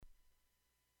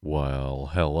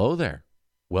Well, hello there.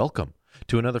 Welcome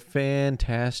to another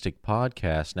fantastic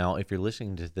podcast. Now, if you're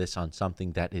listening to this on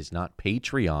something that is not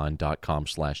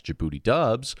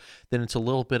patreon.com/JiboutiDubs, then it's a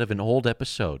little bit of an old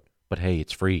episode. But hey,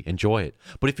 it's free. Enjoy it.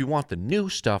 But if you want the new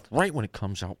stuff right when it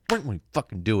comes out, right when you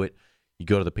fucking do it, you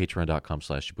go to the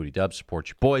patreon.com/JiboutiDubs, support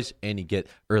your boys, and you get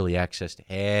early access to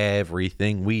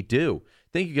everything we do.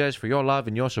 Thank you guys for your love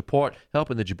and your support,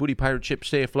 helping the Djibouti pirate ship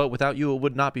stay afloat. Without you, it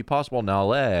would not be possible. Now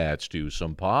let's do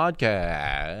some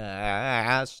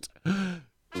podcast.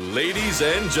 Ladies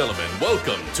and gentlemen,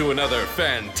 welcome to another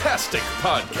fantastic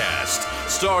podcast,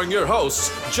 starring your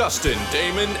hosts, Justin,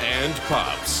 Damon, and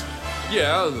Pops.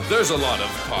 Yeah, there's a lot of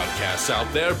podcasts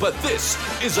out there, but this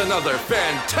is another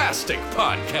fantastic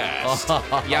podcast.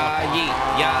 Yeah,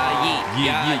 yeet, yeah, yeet,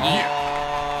 yeah, yeet.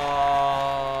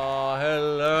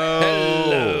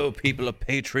 Hello, people of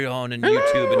Patreon and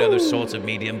YouTube and other sorts of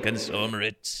medium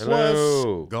conglomerates.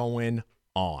 Hello. What's going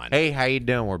on? Hey, how you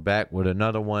doing? We're back with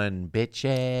another one,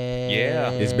 bitches. Yeah.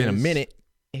 It's been a minute.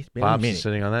 Bob's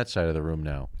sitting on that side of the room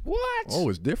now. What? Oh,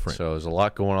 it's different. So there's a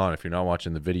lot going on. If you're not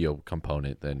watching the video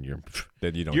component, then you're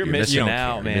That you don't. You're you missing don't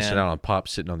out, care. man. missing out on Pop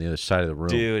sitting on the other side of the room.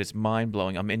 Dude, it's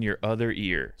mind-blowing. I'm in your other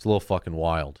ear. It's a little fucking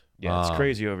wild. Yeah, it's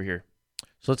crazy over here.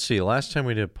 So let's see. Last time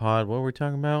we did a pod, what were we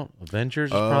talking about? Avengers?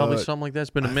 Probably something like that.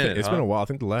 It's been a minute. It's been a while. I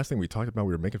think the last thing we talked about,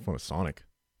 we were making fun of Sonic.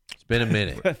 It's been a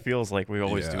minute. That feels like we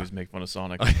always Yeah. do is make fun of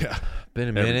Sonic. Yeah, Been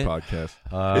a every minute. podcast.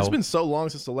 It's been so long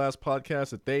since the last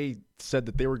podcast that they said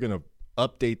that they were going to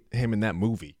update him in that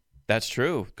movie. That's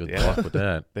true. Good Yeah. luck with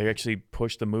that. They actually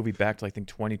pushed the movie back to, I think,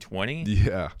 2020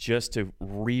 Yeah. just to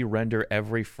re-render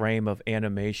every frame of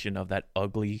animation of that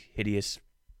ugly, hideous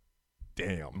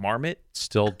Damn. marmot. It's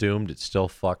still doomed. It's still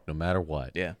fucked no matter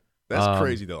what. Yeah. That's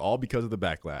crazy, though. All because of the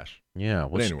backlash. Yeah.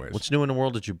 anyways. What's new in the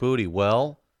world of Djibouti?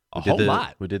 Well, A whole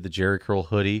lot. We did the Jerry Curl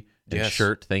hoodie and Yes.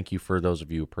 shirt. Thank you for those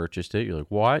of you who purchased it. You're like,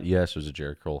 what? Yes, it was a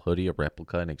Jerry Curl hoodie, a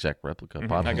replica, an exact replica.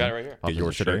 Pop I is- got it right here. Pop Get is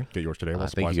yours a shirt. today. Get yours today.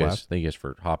 Let's Thank you guys. Thank you guys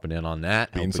for hopping in on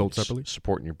that. Being helping sold separately?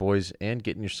 supporting your boys, and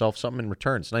getting yourself something in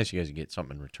return. It's nice you guys can get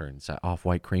something in return. It's that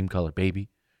off-white cream color, baby.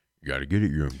 You got to get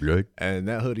it. You're in blood. And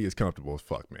that hoodie is comfortable as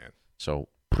fuck, man. So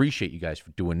appreciate you guys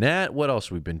for doing that. What else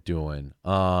have we been doing? A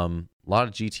lot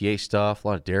of GTA stuff. A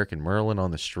lot of Derek and Merlin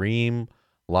on the stream.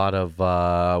 A lot of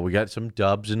we got some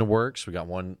dubs in the works. We got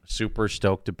one super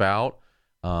stoked about.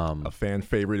 A fan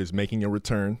favorite is making a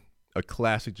return. A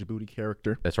classic Djibouti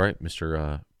character. That's right,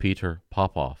 Mr. Peter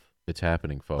Popoff. It's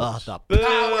happening, folks. The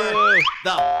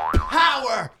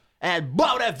power and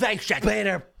motivation.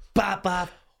 Peter Papa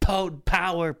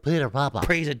power Peter Papa.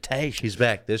 presentation. He's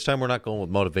back. This time we're not going with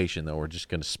motivation, though. We're just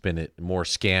going to spin it more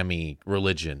scammy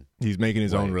religion. He's making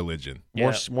his own religion.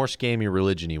 More scammy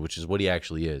religion-y, which is what he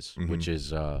actually is. Which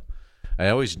is, I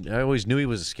always knew he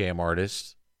was a scam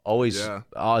artist. Always, Yeah.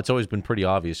 It's always been pretty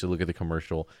obvious. You look at the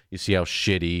commercial, you see how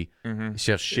shitty, you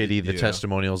see how shitty the Yeah.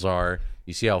 testimonials are.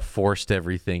 You see how forced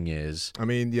everything is. I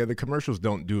mean, yeah, the commercials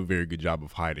don't do a very good job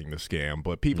of hiding the scam,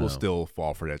 but people still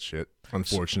fall for that shit,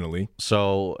 unfortunately.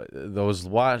 So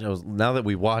now that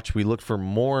we watch, we look for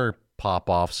more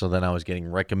pop-off. So then I was getting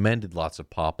recommended lots of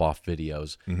pop-off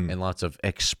videos and lots of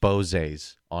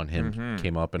exposés on him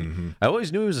came up. And I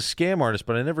always knew he was a scam artist,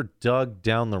 but I never dug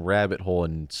down the rabbit hole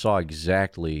and saw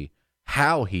exactly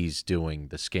how he's doing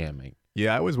the scamming.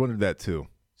 Yeah, I always wondered that too.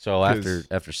 So 'Cause-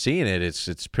 after seeing it, it's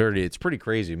pretty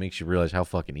crazy. It makes you realize how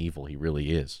fucking evil he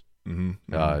really is.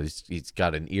 He's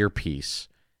got an earpiece,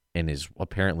 and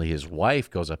apparently his wife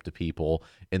goes up to people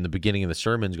in the beginning of the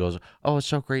sermons, goes, "Oh, it's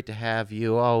so great to have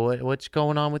you. Oh, what's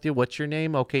going on with you? What's your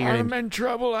name? Okay, your name. in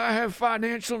trouble. I have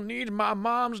financial needs. My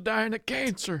mom's dying of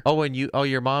cancer. Oh, and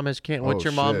your mom is can't. What's Oh,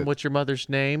 your mom? shit. What's your mother's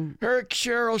name? Her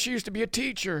Cheryl, she used to be a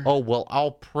teacher. Oh, well,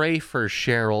 I'll pray for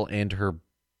Cheryl and her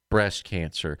breast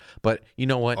cancer. But you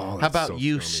know what? Oh, How that's about so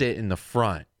you scummy. sit in the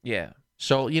front?" Yeah.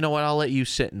 So you know what? I'll let you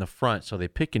sit in the front. So they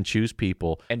pick and choose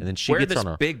people, and then she wear gets this on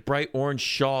her. big, bright orange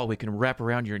shawl we can wrap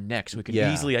around your neck so we can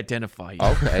Yeah. easily identify you.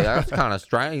 Okay, that's kind of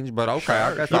strange, but okay,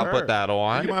 I guess I'll sure. put that You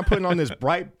on. mind putting on this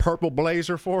bright purple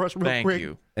blazer for us real Thank quick?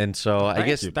 you. And so I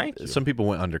guess thank you. some people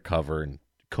went undercover and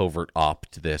covert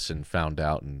opt this and found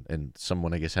out, and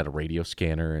someone I guess had a radio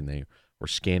scanner and they were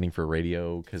scanning for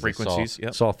radio because they Frequencies,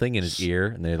 yep. saw a thing in his ear,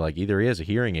 and they're like, either he has a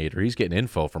hearing aid or he's getting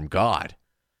info from God.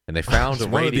 And they found a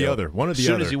One or the radio. other, one or the As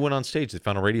soon other. as he went on stage, they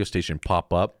found a radio station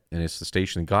pop up, and it's the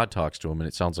station God talks to him, and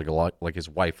it sounds like a lot like his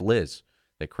wife Liz.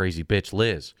 that crazy bitch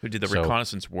Liz, Who did the So-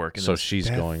 reconnaissance work. And So then- she's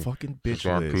That going. fucking she's bitch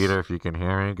going, Liz. Peter, if you can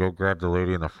hear me, go grab the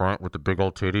lady in the front with the big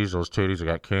old titties. Those titties have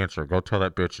got cancer. Go tell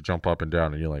that bitch to jump up and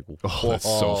down. And you're like, Oh, that's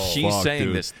so She's fucked, saying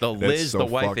dude. this. The That's Liz, so the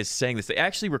wife, fucked. is saying this. They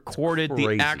actually recorded the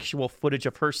crazy. actual footage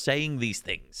of her saying these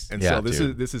things. And Yeah, so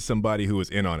dude. this is somebody who was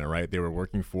in on it, right? They were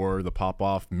working for the Pop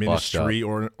Off Ministry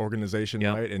organization,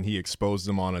 Yep. right? And he exposed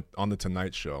them on the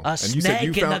Tonight Show. A and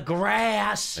snake you in the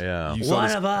grass. yeah. You saw One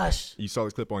this- of us. You saw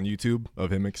the clip on YouTube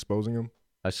of him exposing him?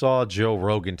 I saw Joe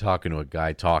Rogan talking to a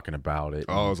guy talking about it.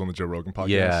 Oh, it was on the Joe Rogan podcast?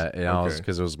 Yeah, and Okay.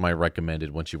 because it was my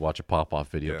recommended. Once you watch a pop off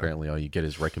video, Yeah. apparently all you get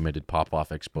is recommended pop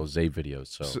off expose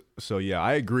videos. So yeah,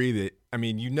 I agree that, I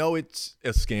mean, you know it's a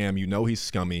scam, you know he's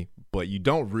scummy, but you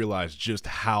don't realize just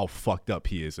how fucked up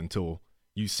he is until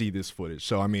you see this footage.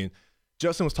 So, I mean,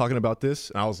 Justin was talking about this,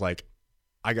 and I was like,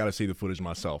 I got to see the footage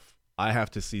myself. I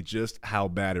have to see just how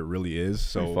bad it really is.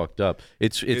 so So fucked up.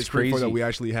 It's pretty crazy. funny that we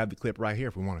actually have the clip right here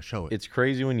if we want to show it. It's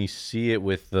crazy when you see it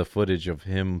with the footage of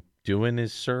him doing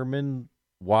his sermon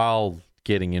while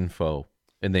getting info,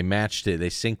 and they matched it. They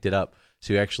synced it up,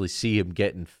 so you actually see him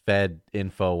getting fed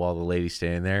info while the lady's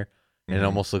standing there, and it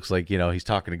almost looks like he's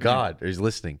talking to God or he's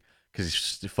listening because he's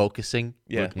just focusing.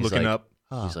 Yeah. He's Looking like- up.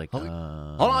 He's like, Hold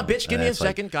on, bitch. Give me a it's like,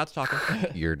 second. God's talking.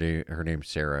 her name's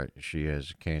Sarah. She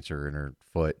has cancer in her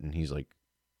foot, and he's like,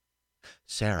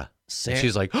 Sarah. And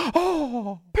she's like,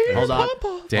 oh, Hold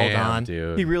on. damn, Hold on.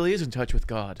 dude. He really is in touch with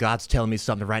God. God's telling me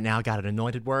something right now. Got an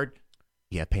anointed word.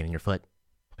 You have pain in your foot.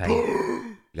 Pain.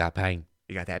 You got pain.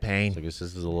 You got that So I pain. guess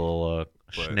this is a little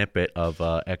snippet of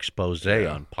expose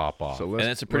on Pop Off. So And let's,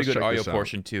 it's a pretty let's good check audio this out.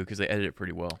 portion, too, because they edit it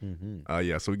pretty well.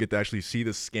 Yeah, so we get to actually see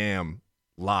the scam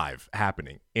live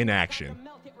happening in action.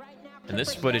 And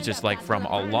this footage is like from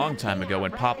a long time ago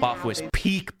when Pop Off was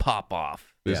peak Pop Off.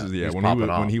 This Yeah, is he's when popping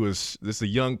off. he was this is a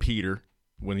young Peter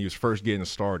when he was first getting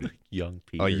started. Young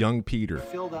Peter. A young Peter.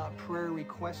 Filled out prayer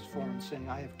request form saying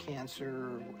I have cancer.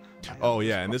 I have Oh this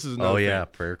yeah, and this is another Oh thing. yeah,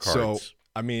 prayer cards. So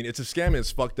I mean, it's a scam and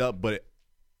it's fucked up, but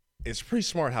it's pretty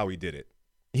smart how he did it.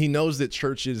 He knows that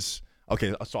churches.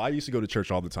 Okay, so I used to go to church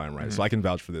all the time, right? So I can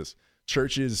vouch for this.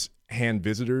 Churches hand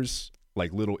visitors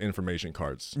like little information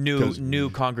cards. 'Cause- New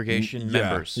congregation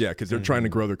members. Yeah, because they're trying to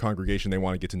grow their congregation. They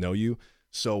want to get to know you.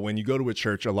 So when you go to a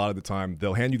church, a lot of the time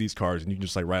they'll hand you these cards, and you can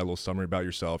just like write a little summary about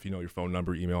yourself. Your phone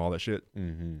number, email, all that shit.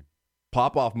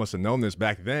 Pop Off must have known this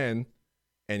back then,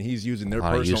 and he's using their a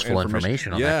lot of personal useful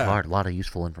information on yeah. that card. A lot of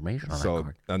useful information on that So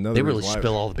card. another They really reason why-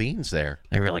 spill all the beans there.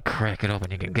 They really crack it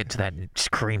open. You can get to that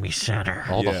creamy center.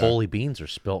 All the Yeah. holy beans are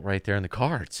spilt right there in the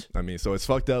cards. I mean, so it's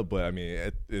fucked up, but I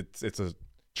mean, it's a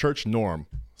church norm.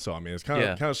 So I mean, it's kind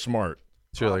of smart.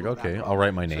 So you're like, okay, I'll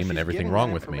write my name and everything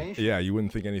wrong with me. Yeah, you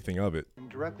wouldn't think anything of it.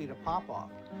 Directly to Pop Off,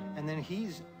 and then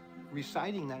he's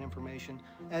reciting that information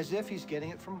as if he's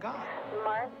getting it from God.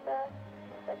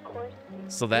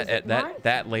 So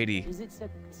that lady,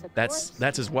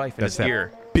 that's his wife in That's his that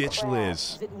ear. bitch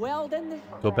Liz. Is it Weldon?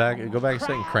 Go back a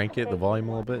second, and crank it, the volume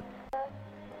a little bit.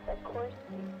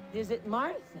 Is it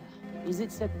Martha? Is it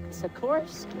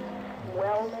Sikorsky?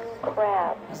 Weldon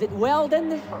Crab. Is it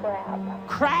Weldon? Crab.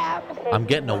 Crab? I'm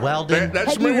getting a Weldon.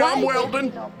 That's Peggy me. I'm White?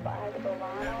 Weldon.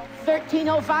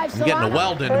 1305 I'm getting a Solano?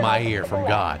 Weldon in my ear from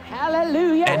God.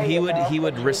 Hallelujah. And he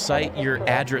would recite your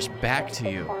address back to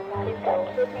you.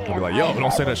 I'll be like, yo,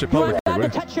 don't say that shit You want publicly, God to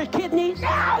man. touch your kidneys?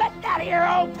 Now let that ear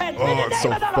open. Oh, In the it's name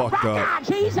so of the fucked Lord, up. God,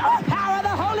 Jesus, power of the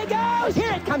Holy Ghost.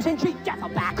 Here it comes in. Treat devil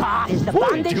back off. Is the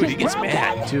bondage dude, is he gets broken?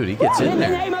 mad. Dude, he gets in In the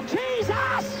there. name of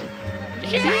Jesus.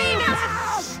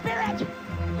 Jesus. Spirit.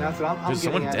 That's what I'm There's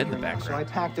someone getting dead at in the here now. So I background.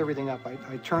 packed everything up.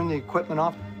 I turned the equipment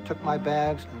off, took my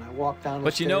bags, and I walked down the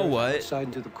But you know stairs what? outside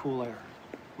into the cool air.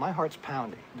 My heart's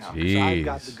pounding now because I've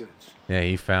got the Jeez. goods. Yeah,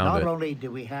 he found Not it. only do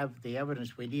we have the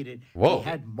evidence we needed, Whoa. we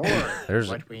had more There's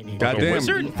what we needed. Goddamn.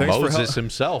 wizard? Thanks for Moses help.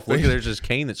 himself. Look, there's this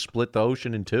cane that split the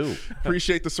ocean in two.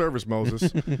 Appreciate the service,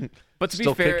 Moses. But to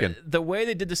Still be fair, kicking. the way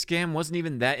they did the scam wasn't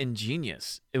even that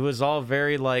ingenious. It was all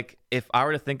very like, if I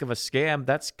were to think of a scam,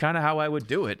 that's kind of how I would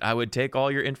do it. I would take all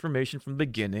your information from the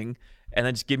beginning and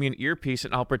then just give me an earpiece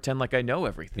and I'll pretend like I know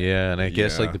everything. Yeah, and I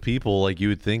guess Yeah. like the people, like you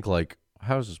would think, like,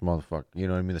 how's this motherfucker? You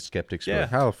know what I mean? The skeptics. Yeah. Yeah.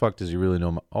 How the fuck does he really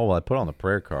know? Oh, well, I put on the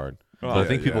prayer card. But I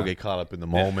think yeah, people yeah. get caught up in the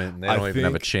moment and they I don't even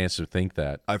have a think- chance to think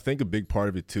that. I think a big part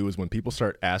of it too is when people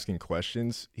start asking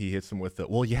questions, he hits them with the,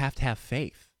 well, you have to have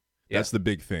faith. That's the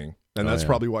big thing. And that's yeah.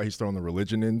 probably why he's throwing the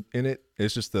religion in it.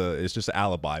 It's just an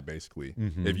alibi, basically.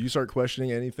 If you start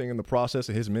questioning anything in the process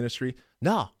of his ministry,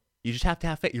 no, you just have to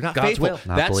have faith. You're not God's faithful. will.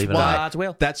 Not That's believing why. God's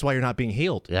will. That's why you're not being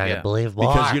healed. Yeah, Yeah. you believe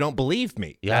more. Because you don't believe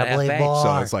me. You gotta Gotta believe have faith. more.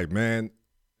 So it's like, man,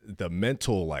 the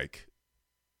mental like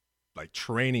like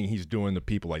training he's doing to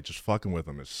people, like just fucking with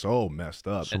them, is so messed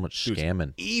up. So much Dude's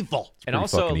scamming. Evil. And pretty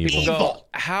also, fucking people evil. go,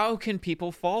 how can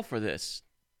people fall for this?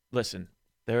 Listen,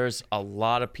 there's a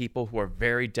lot of people who are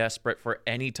very desperate for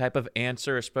any type of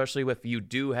answer, especially if you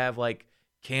do have like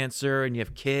cancer and you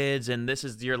have kids and this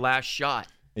is your last shot.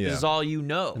 Yeah. This is all you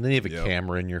know. And then you have a Yep.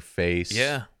 camera in your face.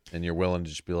 Yeah. And you're willing to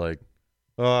just be like,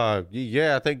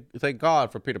 yeah, thank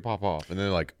God for Peter Popoff. And they're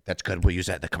like, that's good. We'll use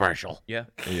that in the commercial. Yeah.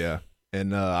 Yeah.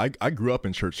 And I grew up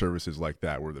in church services like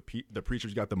that, where the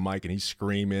preacher's got the mic and he's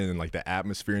screaming, and like the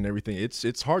atmosphere and everything.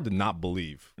 It's hard to not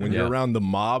believe when you're Yeah. around the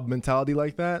mob mentality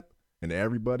like that, and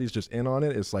everybody's just in on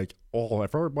it. It's like, oh,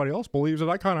 if everybody else believes it,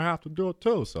 I kind of have to do it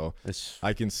too. So It's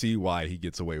I can see why he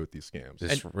gets away with these scams.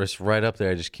 it's right up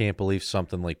there. I just can't believe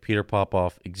something like Peter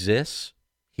Popoff exists.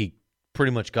 He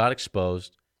pretty much got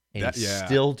exposed, and That- he's yeah.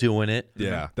 still doing it.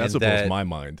 Yeah, that's And what blows that- my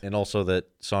mind. And also that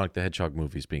Sonic the Hedgehog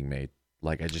movie's being made.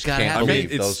 Like, I just Gotta can't have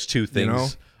believe it. It's, those two you things. know,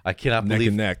 I cannot neck believe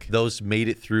and neck. those made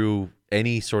it through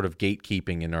any sort of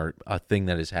gatekeeping and are a thing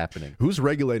that is happening. Who's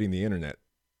regulating the internet?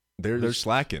 They're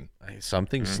slacking.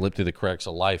 Something slipped through the cracks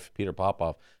of life. Peter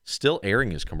Popoff still airing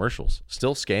his commercials,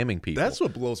 still scamming people. That's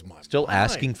what blows my Still mind.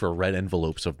 asking for red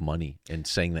envelopes of money and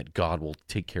saying that God will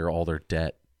take care of all their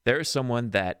debt. There is someone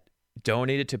that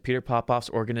donated to Peter Popoff's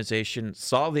organization,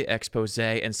 saw the expose,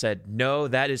 and said, no,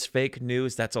 that is fake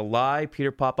news. That's a lie.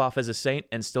 Peter Popoff is a saint,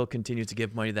 and still continues to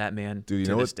give money to that man Dude, you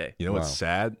to know this what? day. You know what's Wow.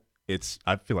 sad?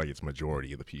 I feel like it's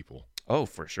majority of the people. Oh,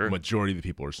 for sure. Majority of the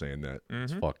people are saying that.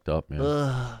 It's fucked up, man.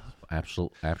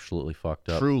 Absolutely fucked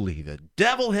up. Truly the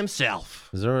devil himself.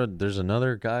 There's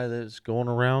another guy that's going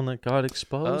around that got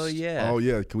exposed? Oh, yeah. Oh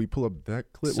yeah, can we pull up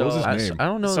that clip? So, what was his name? I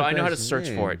don't know. So the I know how to guy's search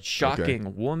name. for it.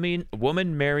 Shocking.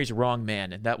 Woman marries wrong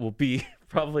man, and that will be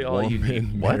probably all you need.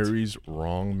 Woman What? marries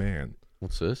wrong man.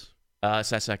 What's this? It's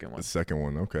that second one. The second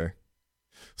one, okay.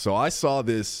 So I saw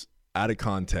this out of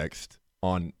context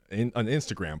on an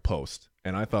Instagram post,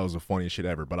 and I thought it was the funniest shit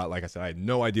ever. But like I said, I had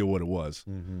no idea what it was.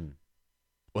 Mm-hmm.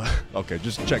 Okay,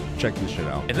 just check this shit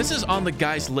out. And this is on the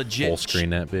guy's legit. Full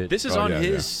screen that bitch. This is Oh, on yeah,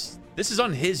 his. This is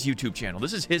on his YouTube channel.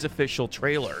 This is his official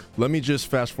trailer. Let me just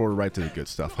fast forward right to the good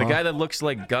stuff. The huh? guy that looks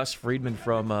like Gus Friedman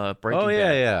from Breaking Oh yeah,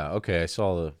 Bad. yeah. Okay, I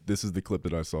saw the. This is the clip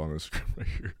that I saw on the screen right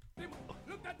here.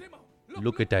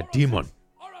 Look at that demon.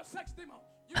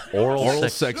 Oral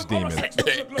Sex demon. Man,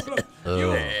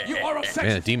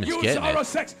 the demon's getting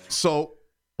it. So,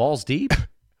 Balls deep.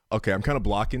 okay, I'm kind of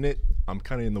blocking it. I'm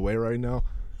kind of in the way right now.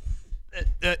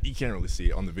 You can't really see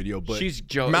it on the video, but She's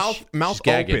mouth She's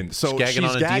gagging. open. So She's gagging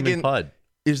she's on a gagging. demon pud.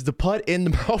 Is the pud in the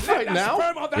mouth right now?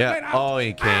 Yeah. Oh,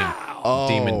 he came. Oh,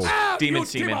 Demons Demon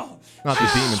semen. not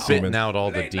the demon spitting semen. out all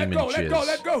the demon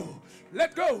jizz.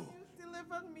 Let go.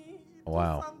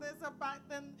 Wow.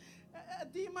 A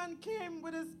demon came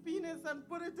with his penis and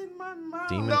put it in my mouth.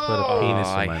 Demon put a penis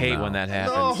in I my hate mouth. when that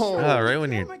happens. No. Right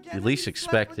when you least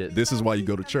expect it. This is why you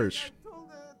go to church.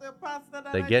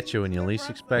 They get you when you least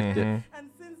expect it.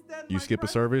 You skip a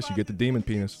service, you get the demon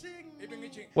penis.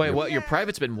 Wait, what? Your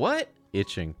private's been what?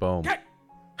 Itching. Boom.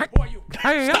 Who are you?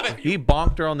 He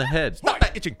bonked her on the head.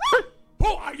 Itching. Who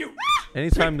are you?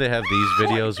 Anytime they have these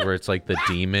videos where it's like the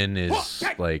demon is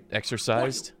like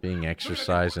Exercised? being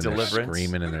exercised and they're Deliverance.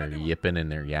 screaming and they're yipping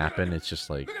and they're yapping, it's just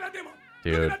like,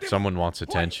 dude, someone wants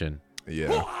attention. Yeah.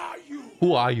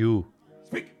 Who are you?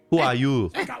 Who are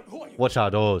you? What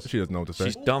are those? She doesn't know what to say.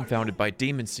 She's dumbfounded by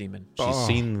demon semen. She's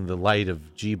seen the light of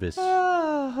Jeebus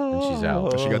and she's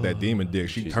out. She got that demon dick.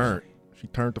 She turned. She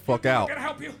turned the fuck out. Can I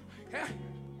help you?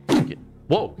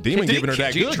 Whoa, Demon giving her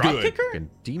that good good. fucking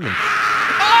demon.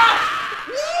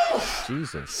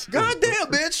 Jesus. Goddamn,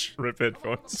 bitch. Rip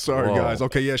headphones. Sorry, Whoa. guys.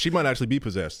 Okay, yeah, she might actually be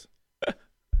possessed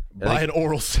by an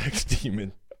oral sex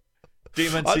demon.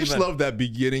 Demon I semen. just love that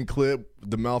beginning clip,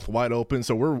 the mouth wide open.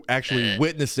 So we're actually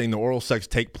witnessing the oral sex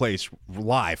take place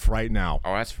live right now.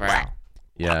 Oh, that's foul.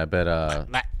 Yeah, I bet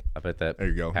that There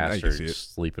you go. Now you can see pastor's it.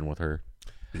 sleeping with her.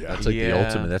 Yeah. That's like Yeah. the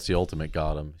ultimate. That's the ultimate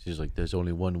got him. She's like, there's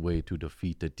only one way to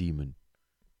defeat a demon.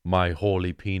 My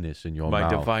holy penis in your My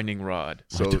mouth. divining rod.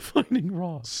 My So, divining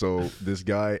rod. so this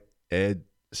guy, Ed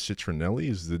Citronelli,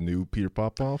 is the new Peter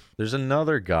Popoff. There's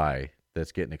another guy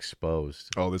that's getting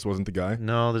exposed. Oh, this wasn't the guy?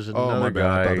 No, there's Oh, another my bad.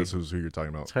 I guy. thought this was who you're talking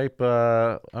about. Type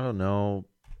I don't know.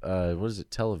 What is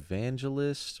it?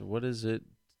 Televangelist? What is it?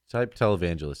 Type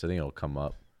televangelist. I think it'll come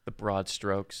up. The broad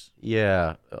strokes.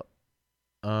 Yeah.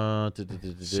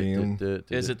 See him?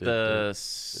 Is it the?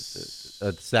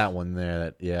 It's that one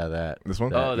there. That. This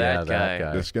one? Oh, that yeah,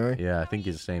 guy. This guy? Yeah, I think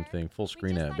he's the same thing. Full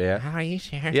screen app. Yeah. How are you,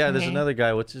 sir? Yeah, there's another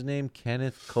guy. What's his name?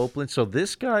 Kenneth Copeland. So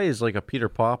this guy is like a Peter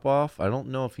Popoff. I don't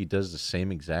know if he does the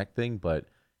same exact thing, but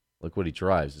Look what he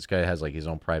drives. This guy has like his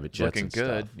own private jets Looking and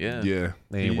good, stuff. yeah. Yeah.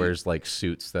 And he wears like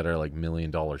suits that are like $1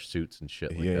 million suits and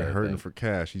shit like He ain't that. I hurting think. for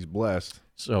cash. He's blessed.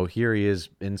 So here he is.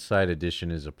 Inside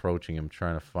Edition is approaching him,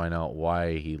 trying to find out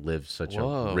why he lives such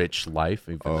Whoa. a rich life,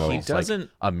 even though He he's like doesn't-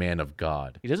 a man of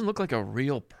God. He doesn't look like a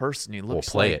real person. He looks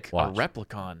play like it. Watch. a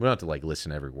replicon. We don't have to like listen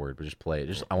to every word, but just play it.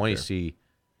 Just I want you to see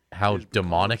how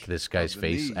demonic this guy's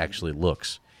face actually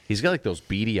looks. He's got like those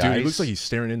beady Dude, eyes. he looks like he's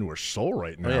staring into her soul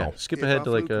right now. Oh, yeah. Skip ahead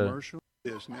to like a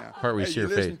part where you see her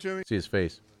face. See his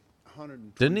face.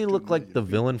 Didn't he look like the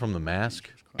villain from The Mask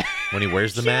when he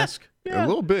wears the mask? A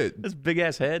little bit. This big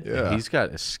ass head. Yeah. He's got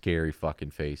a scary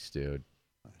fucking face, dude.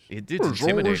 Dude's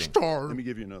intimidating. Let me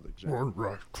give you another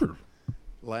example.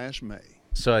 Last May,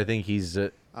 So I think he's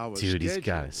I was dude. He's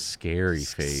got a scheduled- scary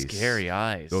face. Scary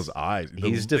eyes. Those eyes.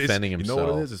 He's defending You know what it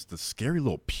himself. is? It's the scary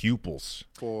little pupils.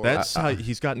 For- That's how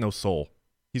he's got no soul.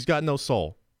 He's got no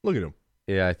soul. Look at him.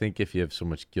 Yeah, I think if you have so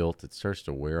much guilt, it starts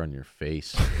to wear on your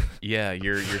face. Yeah,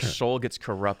 your soul gets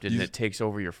corrupted and it takes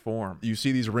over your form. You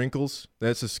see these wrinkles?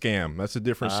 That's a scam. That's a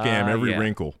different scam. Every yeah.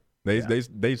 wrinkle.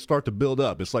 They start to build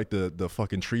up. It's like the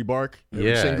fucking tree bark.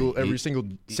 Every single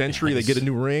century they get a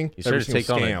new ring. He started to take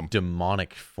on a scam.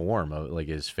 demonic form. Of, like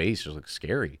his face just looks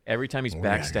scary. Every time he's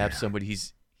backstabbed somebody,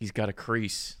 he's got a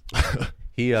crease.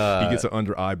 He gets an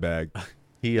under eye bag.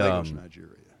 Lagos,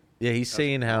 Nigeria. Yeah, he's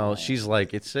saying how she's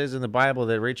like, it says in the Bible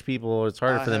that rich people, it's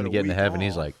harder I for them had to a get into week heaven.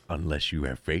 He's off. like, unless you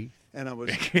have faith. And I was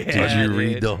Did you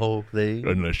read the whole thing?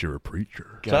 Unless you're a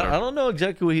preacher. So I don't know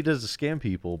exactly what he does to scam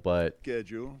people, but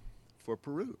schedule for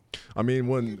Peru. I mean,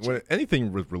 when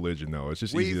anything with religion, though, it's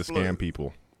just We easy to flew. scam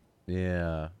people.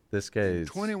 yeah, this guy's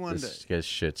 21 this days. guy's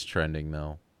shit's trending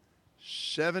though.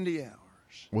 70 hours.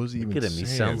 What is he Look even at him. He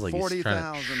saying? sounds like he's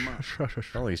trying 40,000 miles.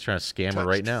 to. He's trying to scam her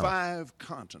right now. 5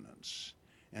 continents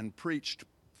and preached.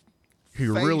 He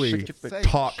face really to face.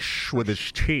 talks with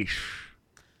his teeth.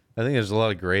 I think there's a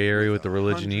lot of gray area with the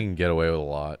religion. You can get away with a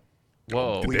lot.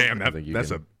 Whoa. Damn, I think you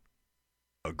that's can.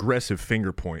 a aggressive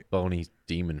finger point. Bony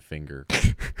demon finger.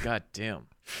 God damn.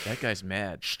 That guy's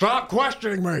mad. Stop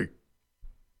questioning me.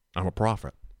 I'm a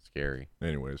prophet. Scary.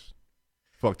 Anyways,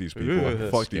 fuck these people.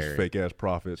 Fuck these Scary. fake ass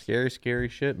prophets. Scary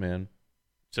shit, man.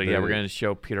 So yeah, we're gonna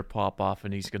show Peter Popoff,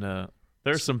 and he's gonna.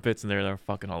 There's some bits in there that are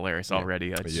fucking hilarious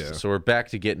already. I just, Yeah. So we're back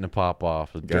to getting the pop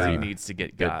off. He Dirty, needs to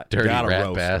get the got. dirty Gotta rat roast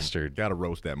him. bastard. Gotta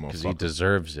roast that Because he motherfucker.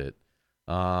 deserves it.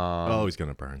 Oh, he's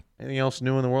gonna burn. Anything else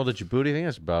new in the world of Djibouti? I think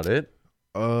that's about it.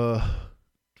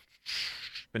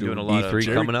 Been doing a lot of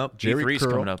E3 coming up. Jerry E3's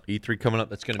Curl. coming up. E3 coming up.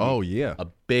 That's going to be Oh yeah. a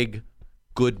big,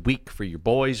 good week for your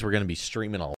boys. We're going to be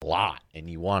streaming a lot, and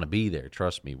you want to be there.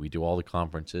 Trust me. We do all the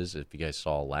conferences. If you guys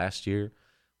saw last year,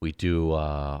 we do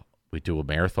a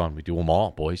marathon. We do them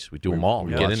all, boys. We do them all.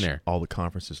 We get in watched there. All the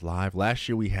conferences live. Last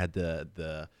year we had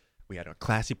we had a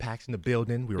Classy Packs in the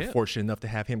building. We were fortunate enough to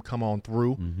have him come on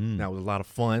through. That was a lot of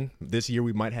fun. This year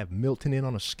we might have Milton in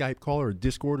on a Skype call or a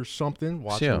Discord or something,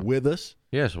 watching with us.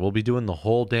 Yeah, so we'll be doing the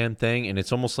whole damn thing, and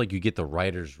it's almost like you get the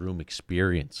writer's room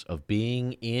experience of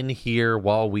being in here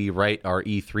while we write our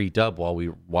E3 dub, while we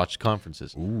watch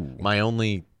conferences. Ooh. My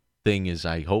only thing is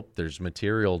I hope there's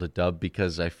material to dub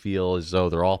because I feel as though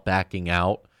they're all backing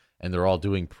out and they're all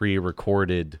doing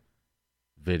pre-recorded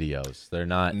videos. They're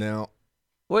not... Now,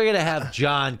 we're going to have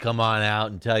John come on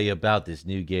out and tell you about this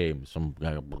new game. Some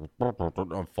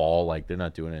fall, like they're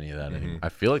not doing any of that anymore. I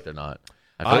feel like they're not.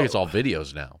 I feel like it's all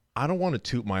videos now. I don't want to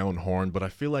toot my own horn, but I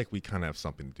feel like we kind of have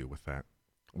something to do with that.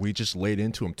 We just laid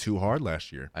into him too hard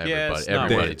last year.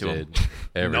 Everybody did.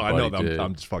 Everybody no, I know did.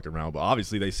 I'm just fucking around, but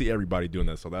obviously they see everybody doing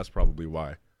that, so that's probably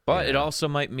why. But it also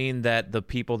might mean that the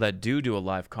people that do a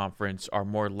live conference are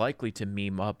more likely to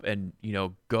meme up and,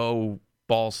 go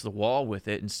balls to the wall with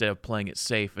it instead of playing it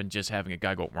safe and just having a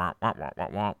guy go womp, womp, womp,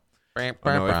 womp,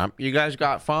 womp. You guys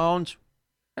got phones?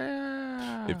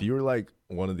 If you were like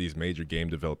one of these major game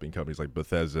developing companies like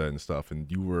Bethesda and stuff, and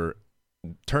you were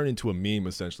turned into a meme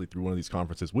essentially through one of these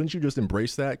conferences, wouldn't you just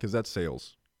embrace that? Because that's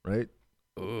sales, right?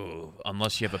 Ooh,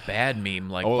 unless you have a bad meme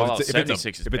like Oh, Fallout if it's a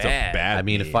 76 is if it's bad. a bad I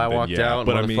mean, meme, if I then walked yeah. out and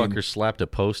but motherfucker slapped a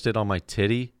Post-it on my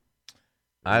titty,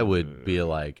 I would be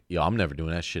like, yo, I'm never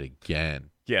doing that shit again.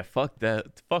 Yeah, fuck that.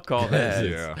 Fuck all that.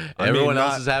 Yeah. Everyone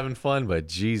else is having fun, but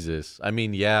Jesus. I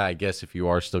mean, yeah, I guess if you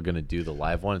are still going to do the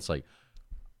live one, it's like,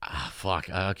 fuck.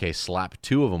 Okay, slap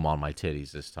 2 of them on my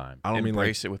titties this time. I don't mean like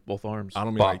Embrace it with both arms. I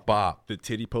don't mean Bop, like bop. the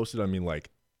titty posted. I mean like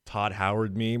Todd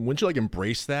Howard meme. Wouldn't you like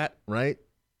embrace that, right?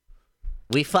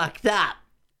 We fucked up.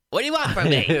 What do you want from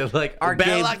me? Like our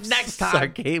Better game, luck next time. Our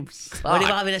game sucked. What do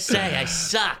you want me to say? I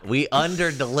suck. We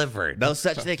under-delivered. No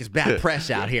such thing as bad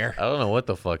press out here. I don't know what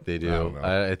the fuck they do. don't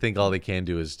know. I think all they can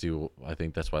do is do. I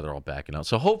think that's why they're all backing out.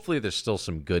 So hopefully there's still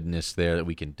some goodness there that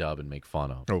we can dub and make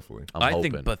fun of. Hopefully. I'm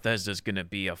hoping. think Bethesda's gonna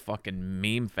be a fucking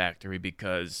meme factory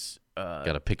because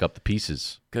Got to pick up the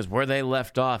pieces. Because where they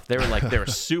left off, they were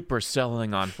super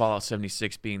selling on Fallout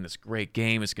 76 being this great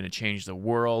game. It's going to change the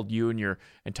world. You and your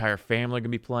entire family are going to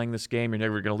be playing this game. You're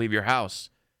never going to leave your house.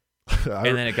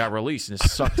 And then it got released and it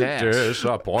sucked ass.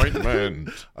 Disappointment.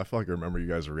 I fucking remember you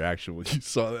guys' reaction when you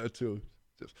saw that too.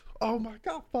 Just, oh my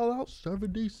God, Fallout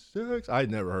 76. I had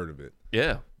never heard of it.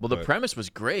 Yeah. Well, the premise was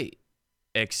great,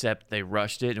 except they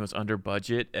rushed it and it was under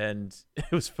budget and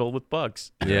it was filled with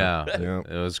bugs. Yeah. It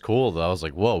was cool. I was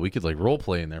like, whoa, we could like role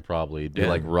play in there probably. It'd be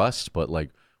like Rust, but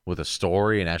like with a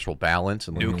story and actual balance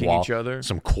and like nuking each other.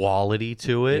 Some quality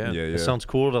to it. Yeah. It sounds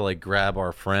cool to like grab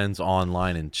our friends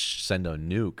online and send a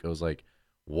nuke. I was like,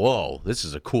 whoa, this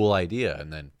is a cool idea.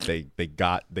 And then they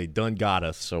done got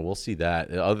us. So we'll see that.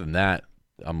 Other than that,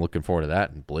 I'm looking forward to that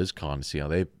in BlizzCon to see how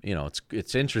they,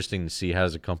 it's interesting to see how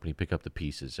does a company pick up the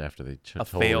pieces after they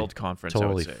failed conference.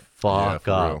 Totally I would say. fuck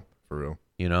up. For real.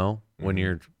 You know, when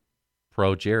you're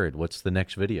pro Jared, what's the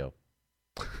next video?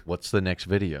 What's the next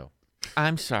video?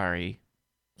 I'm sorry.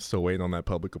 Still waiting on that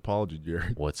public apology,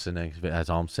 Jared. What's the next video? That's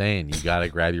all I'm saying. You got to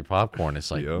grab your popcorn.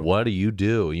 It's like, what do you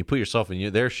do? And you put yourself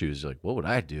in their shoes. You're like, what would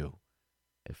I do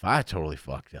if I totally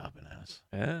fucked up? And I was,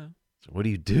 so what do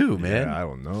you do, man? Yeah, I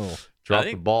don't know. Drop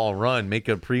the ball, run, make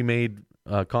a pre-made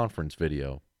conference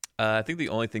video. I think the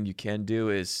only thing you can do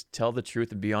is tell the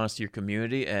truth and be honest to your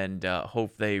community and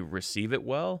hope they receive it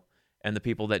well. And the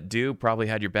people that do probably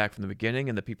had your back from the beginning,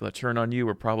 and the people that turn on you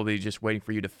were probably just waiting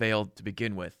for you to fail to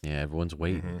begin with. Yeah, everyone's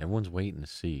waiting. Everyone's waiting to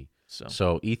see.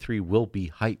 So E3 will be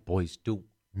hype, boys. Don't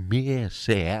miss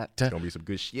it. It's going to be some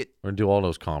good shit. We're going to do all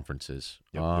those conferences.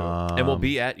 And we'll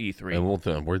be at E3.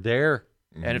 And we're there.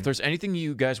 And if there's anything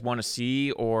you guys want to see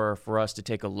or for us to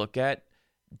take a look at,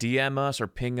 DM us or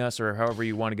ping us or however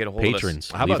you want to get a hold Patrons,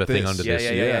 of us. leave a thing under this.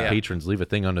 Yeah. Patrons, leave a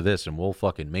thing under this, and we'll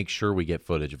fucking make sure we get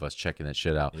footage of us checking that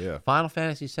shit out. Yeah. Final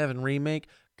Fantasy VII Remake,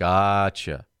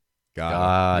 gotcha.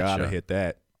 Gotta hit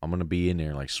that. I'm going to be in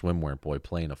there like swimwear boy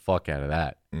playing the fuck out of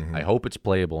that. I hope it's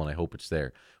playable, and I hope it's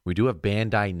there. We do have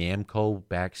Bandai Namco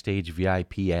backstage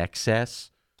VIP access.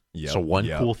 So one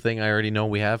cool thing I already know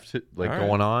we have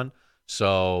going on.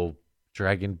 So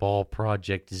Dragon Ball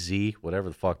Project Z, whatever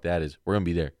the fuck that is, we're going to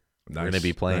be there. We're going to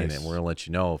be playing it. We're going to let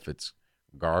you know if it's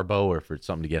Garbo or if it's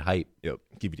something to get hype. Yep.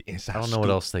 Give you the inside I don't know what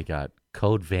else they got.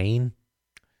 Code Vein?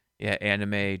 Yeah,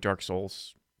 anime, Dark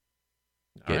Souls.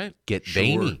 Get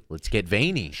veiny. Let's get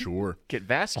veiny. Sure. Get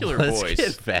vascular, Let's boys.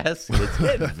 Get Let's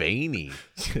get veiny.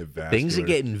 Things are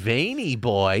getting veiny,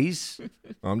 boys.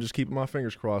 I'm just keeping my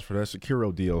fingers crossed for that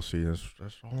Sekiro DLC.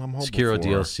 That's all I'm hoping Sekiro for.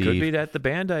 DLC. Could be at the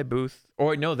Bandai booth.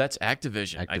 Or no, that's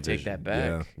Activision. I take that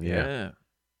back. Yeah.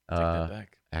 Take that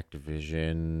back.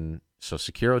 Activision. So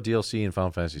Sekiro DLC and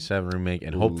Final Fantasy VII Remake,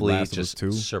 and hopefully Last of Us just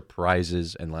 2.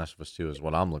 surprises, and Last of Us 2 is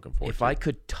what I'm looking for. If I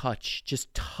could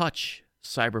just touch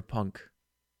Cyberpunk,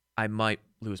 I might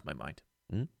lose my mind.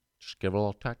 Just give it a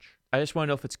little touch. I just want to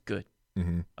know if it's good.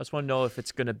 Mm-hmm. I just want to know if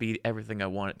it's going to be everything I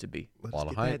want it to be. A lot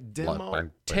of hype.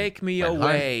 Take me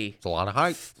away. It's a lot of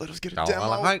hype. Let us get a A demo.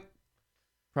 lot of hype.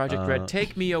 Project Red,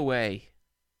 take me away.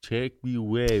 Take me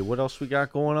away. What else we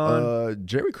got going on?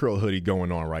 Jerry Curl hoodie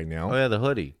going on right now. Oh, yeah, the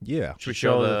hoodie. Yeah. Should we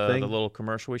show the thing? little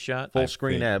commercial we shot? Full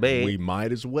screen think ad, babe. We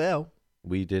might as well.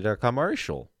 We did a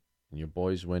commercial, and your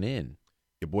boys went in.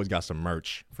 Your boys got some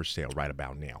merch for sale right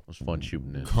about now. It was fun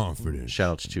shooting this. Confidence.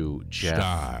 Shout-outs to Jeff.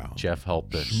 Style. Jeff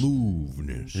helped us.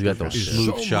 Smoothness. You got those It's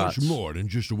smooth so shots. much more than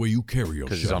just the way you carry yourself.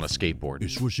 Because he's on a skateboard.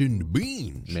 It's what's in the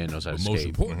beans. Man knows how to but most skate.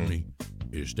 importantly,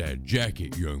 it's that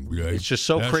jacket, young blood. It's just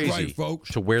so That's crazy right, folks.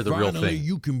 to wear the real Finally, thing.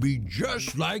 you can be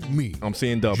just like me. I'm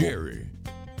seeing double.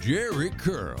 Jerry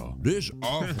Curl. This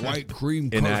off-white cream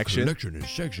In color action. collection is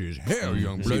sexy as hell,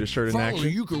 young See blood. the shirt in Finally,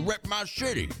 action? you can rep my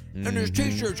city. And there's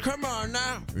t-shirts, come on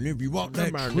now. And if you want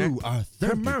that on true, now. authentic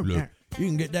Come on look, now. you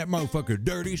can get that motherfucker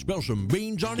dirty, spill some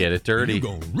beans on Get it dirty. and you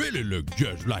gonna really look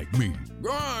just like me. Go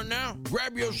on now,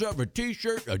 grab yourself a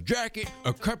t-shirt, a jacket,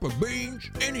 a cup of beans,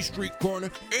 any street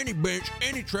corner, any bench,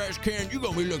 any trash can, you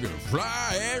gonna be looking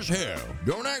fly as hell.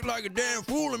 Don't act like a damn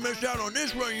fool and miss out on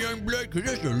this one, young blood,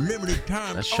 because it's a limited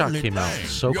time. That shot only came out thing.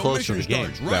 so Your close to the mission game.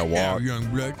 starts right That now, walk. young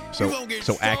blood. So- You gonna get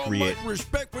so accurate. much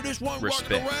respect for this one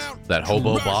Respect. walking around. That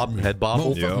hobo Trust bob, me, head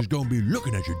bobble. Motherfuckers gonna be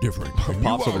looking at you different. And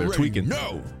Pops you over there already tweaking.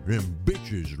 know them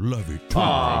bitches love it too.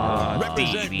 Aw,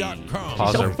 Represent.com.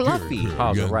 Pause So it. fluffy.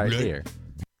 Pause it young right blood. here.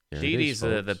 There Dee it Dee's is,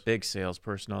 the folks. big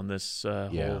salesperson on this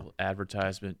whole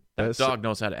advertisement. That Best- dog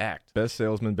knows how to act. Best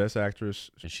salesman, best actress.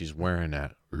 And she's wearing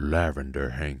that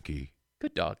lavender hanky.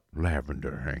 Good dog.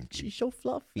 Lavender hanky. She's so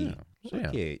fluffy. Yeah. So,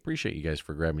 Look yeah, it. appreciate you guys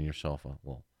for grabbing yourself a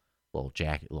little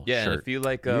jacket, little Yeah, and shirt. if you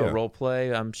like Yeah. role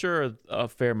play, I'm sure a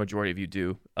fair majority of you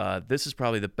do. This is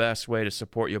probably the best way to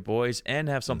support your boys and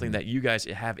have something that you guys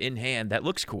have in hand that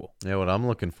looks cool. Yeah, what I'm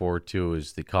looking forward to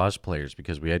is the cosplayers,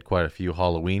 because we had quite a few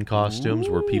Halloween costumes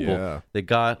where people Yeah. they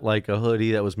got like a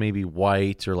hoodie that was maybe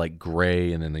white or like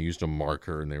gray, and then they used a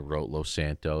marker and they wrote Los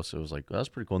Santos. It was like, well, that's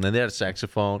pretty cool. And then they had a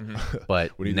saxophone.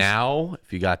 But We need to- now,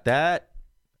 if you got that,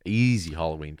 easy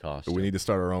Halloween costume. We need to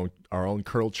start our own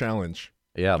curl challenge.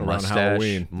 Yeah, around mustache,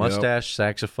 Halloween. Yep. mustache,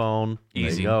 saxophone. There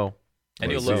Easy. you go.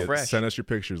 And you'll Let's look see it. fresh. Send us your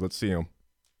pictures. Let's see them.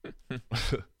 Rep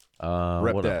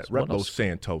Rep that. Rep What Los else?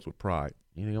 Santos with pride.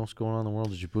 Anything else going on in the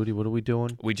world of Djibouti? What are we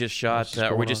doing? We just What's shot,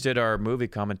 or we going just on? did our movie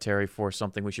commentary for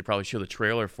something we should probably show the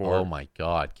trailer for. Oh my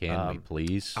God! Can we Um,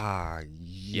 please?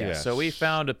 Yeah, so we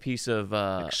found a piece of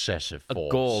Excessive a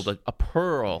force. gold, a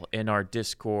pearl in our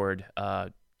Discord,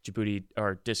 Djibouti,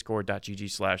 or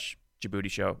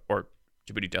discord.gg/Djibouti show, or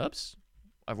Djibouti Dubs,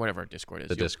 whatever our Discord is.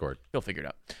 The Discord. You'll figure it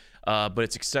out. But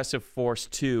it's Excessive Force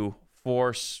 2,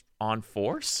 Force on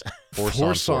Force.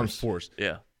 Force on Force.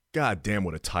 Yeah. God damn,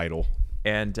 what a title.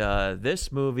 And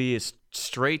this movie is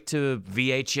straight to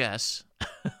VHS.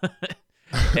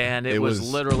 And it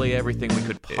was literally everything we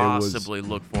could possibly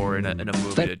look for in a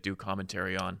movie to do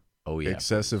commentary on. Oh yeah.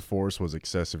 Excessive Force was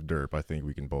excessive derp. I think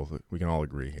we can all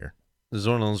agree here. This is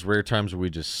one of those rare times where we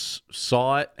just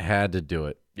saw it, had to do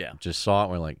it. Yeah. Just saw it,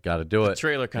 we're like, got to do The it.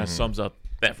 trailer kind of sums up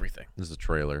everything. This is a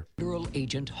trailer. Federal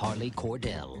Agent Harley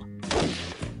Cordell.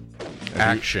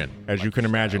 Action. As you can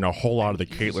imagine, a whole lot of the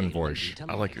Caitlyn voice.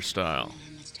 I like your style.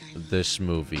 This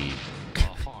movie.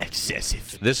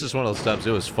 Excessive. This is one of those times.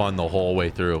 It was fun the whole way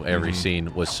through. Every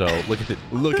scene was so. Look at it.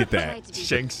 Look at that.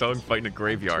 Shang Tsung fighting a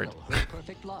graveyard.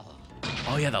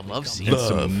 Oh yeah, the love scene. And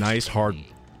some nice hard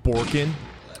borkin.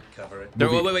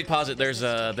 Wait, pause it.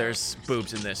 There's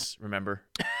boobs in this. Remember?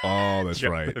 Oh, that's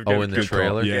right. Oh, in the Good call.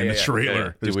 trailer? Yeah, in the Yeah.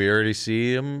 trailer. Did we already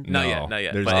see him? Not yet.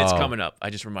 There's- But it's Oh. coming up.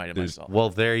 I just reminded myself. Well,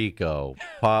 there you go.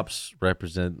 Pops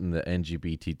representing the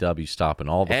NGBTW, stopping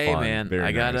all the Hey fun. man, Very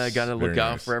I gotta nice. look Very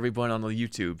out nice. for everyone on the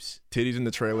YouTubes. Titties in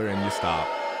the trailer and you stop.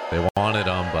 They wanted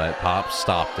them, but Pops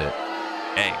stopped it.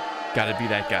 Hey, gotta be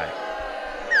that guy.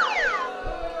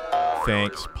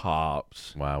 Thanks,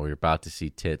 Pops. Wow, we were about to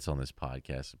see tits on this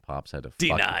podcast, and Pops had to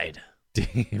Denied.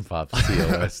 Pops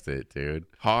TOS'd it, dude.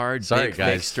 Hard, Sorry, big,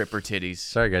 guys. fake stripper titties.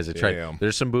 Sorry, guys. I tried. Damn.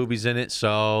 There's some boobies in it,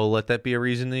 so let that be a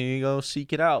reason that you go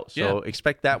seek it out. So Yeah.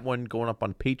 expect that one going up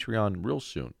on Patreon real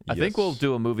soon. I think we'll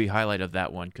do a movie highlight of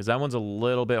that one because that one's a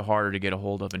little bit harder to get a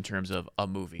hold of in terms of a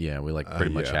movie. Yeah, we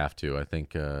pretty much yeah. have to. I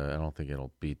think. I don't think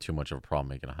it'll be too much of a problem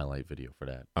making a highlight video for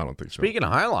that. I don't think so. Speaking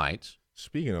of highlights,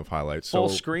 Speaking of highlights, full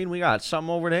so screen, we got some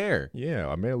over there. yeah,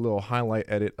 I made a little highlight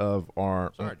edit of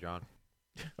our John.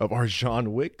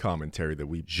 John Wick commentary that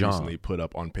we John. recently put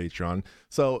up on Patreon.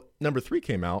 So number 3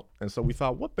 came out, and so we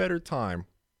thought, what better time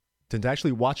to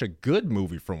actually watch a good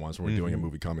movie for once when we're doing a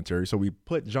movie commentary. So we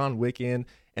put John Wick in,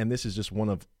 and this is just one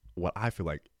of what I feel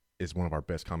like is one of our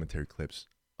best commentary clips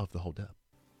of the whole dub.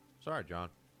 Sorry, John.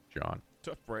 John.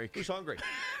 Tough break. Who's hungry?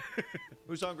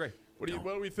 Who's hungry? What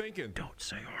are we thinking? Don't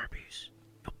say Arby's.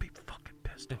 You'll be fucking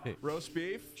pissed off. Roast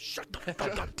beef? Shut the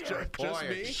fuck up, Derek. Just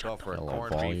me? Go for a Hello, corned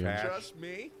beef volume. hash. Just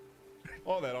me?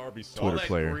 All that Arby's sauce. Twitter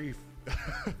player.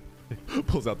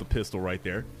 Pulls out the pistol right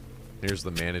there. Here's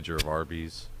the manager of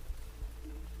Arby's.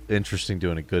 Interesting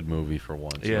doing a good movie for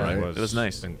once. Yeah, right? it was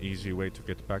nice. An easy way to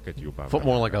get back at you, Bob. Felt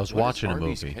more like I was What is watching a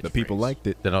Arby's movie. The people catchphrase? liked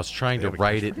it. Then I was trying to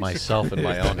write it myself in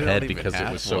my own head because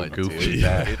it was so goofy.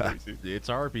 Yeah. It's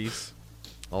Arby's.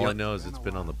 All I know is it's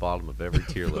been on the bottom of every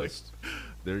tier list.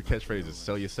 Their catchphrase is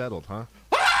 "Sell you settled," huh?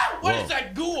 What is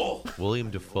that ghoul? William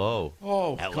Defoe.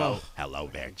 Oh, Hello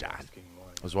there, John.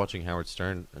 I was watching Howard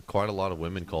Stern. Quite a lot of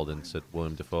women called in and said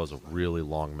William Defoe is a really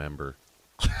long member.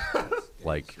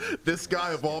 like This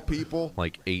guy of all people.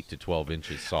 8 to 12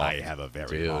 inches soft. I have a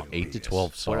very Dude, long 8 to penis.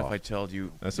 12 soft. What if I told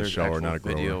you That's a there's shower, actual not a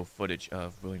grower. video footage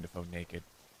of William Dafoe naked?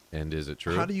 And is it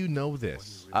true? How do you know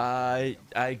this? I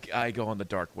go on the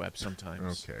dark web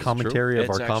sometimes. Okay. Commentary of It's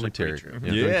our actually commentary. pretty true.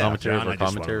 You doing Yeah, commentary John, of I our just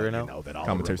wanna commentary let right you now? know that all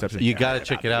Commentary the rumors section. You that got to got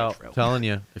check about it the out. intro. Telling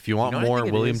you, if you want You know what I more think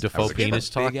it William is? Defoe You have a penis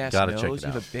talk, big-ass got to check nose, it you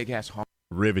out. have a big ass hog.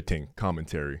 Riveting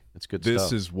commentary. It's good This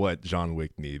stuff. is what John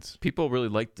Wick needs. People really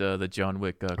liked the John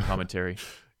Wick commentary.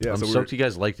 Yeah, I'm so stoked you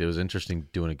guys liked it. It was interesting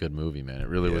doing a good movie, man. It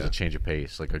really was Yeah. a change of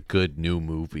pace, like a good new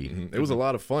movie. It was a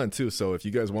lot of fun too. So if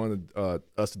you guys wanted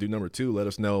us to do number 2, let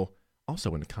us know.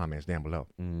 Also in the comments down below.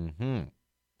 Mm-hmm.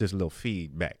 this little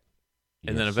feedback.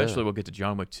 And then eventually we'll get to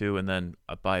John Wick 2, and then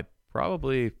by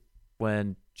probably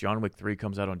when John Wick 3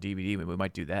 comes out on DVD, we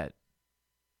might do that.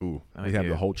 Ooh, we have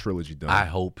the whole trilogy done. I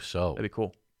hope so. That'd be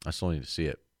cool. I still need to see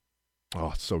it.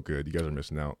 Oh, it's so good. You guys are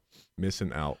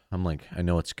missing out. I'm like, I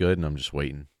know it's good, and I'm just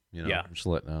waiting. You know, Yeah. I'm just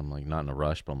I'm like not in a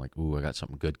rush, but I'm like, ooh, I got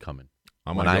something good coming.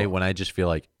 When I just feel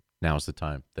like now's the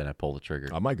time, then I pull the trigger.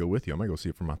 I might go with you. I might go see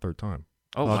it for my third time.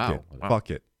 Oh, Fuck wow. it. Wow. Fuck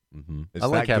it. Mm-hmm. It's I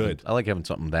like that having good. I like having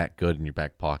something that good in your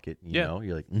back pocket. You know,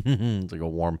 you're like, it's like a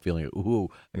warm feeling. Of, ooh,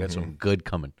 I got something good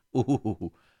coming.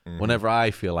 Ooh, whenever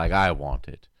I feel like I want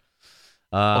it.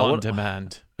 On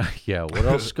demand. Yeah. What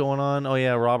else is going on? Oh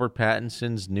yeah, Robert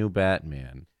Pattinson's new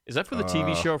Batman. Is that for the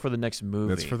TV show or for the next movie?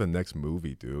 That's for the next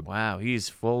movie, dude. Wow, he's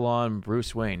full on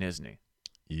Bruce Wayne, isn't he?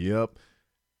 Yep.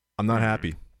 I'm not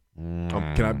happy.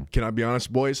 Can I be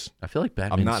honest, boys? I feel like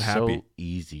Batman's I'm not happy. so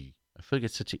easy. I feel like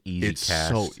it's such an easy It's cast.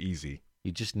 so easy.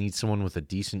 You just need someone with a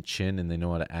decent chin and they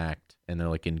know how to act and they're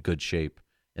like in good shape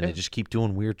and they just keep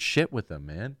doing weird shit with them,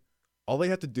 man. All they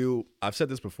have to do, I've said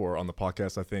this before on the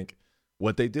podcast, I think,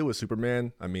 what they do with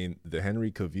Superman, I mean, the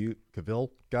Henry Cavill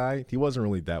guy, he wasn't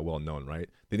really that well known, right?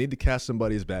 They need to cast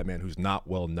somebody as Batman who's not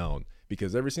well known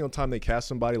because every single time they cast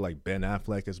somebody like Ben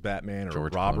Affleck as Batman or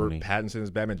George Robert Clooney. Pattinson as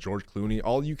Batman, George Clooney,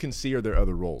 all you can see are their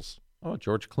other roles. Oh,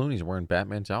 George Clooney's wearing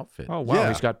Batman's outfit. Oh, wow. Yeah,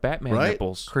 He's got Batman right?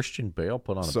 nipples. Christian Bale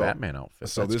put on a Batman outfit.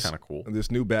 So That's kind of cool.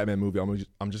 This new Batman movie,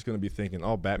 I'm just going to be thinking,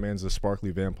 oh, Batman's a sparkly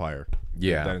vampire.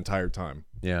 Yeah. That entire time.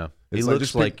 Yeah. It's He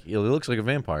looks just he looks like a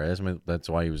vampire. That's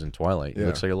why he was in Twilight. He Yeah.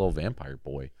 looks like a little vampire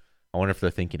boy. I wonder if they're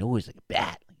thinking, oh, he's like a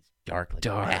bat. He's dark like a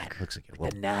bat. Looks like a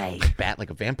little bat, like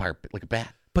a vampire, like a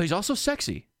bat. But he's also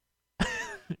sexy.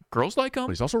 Girls like him.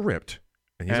 But he's also ripped.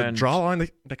 And he's a jawline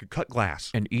that could cut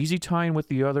glass. And easy tying with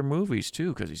the other movies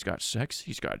too, because he's got sex.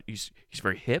 He's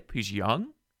very hip. He's young.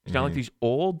 He's not like these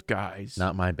old guys.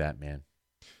 Not my Batman.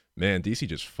 Man, DC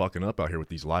just fucking up out here with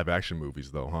these live action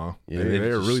movies, though, huh? Yeah,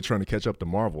 they're just- really trying to catch up to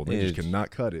Marvel. They just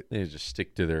cannot cut it. They just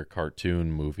stick to their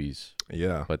cartoon movies.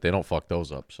 Yeah. But they don't fuck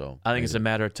those up. So I think it's a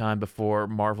matter of time before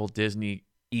Marvel Disney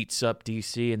eats up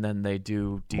DC, and then they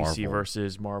do DC Marvel.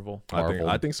 versus Marvel.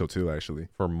 I think so too, actually.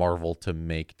 For Marvel to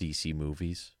make DC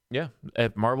movies. Yeah,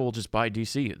 if Marvel will just buy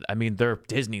DC. I mean, they're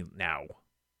Disney now.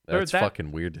 That's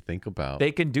fucking weird to think about.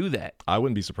 They can do that. I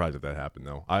wouldn't be surprised if that happened,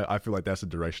 though. I feel like that's the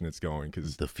direction it's going.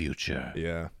 Cause, the future.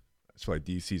 Yeah. I just feel like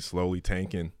DC's slowly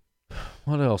tanking.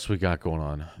 What else we got going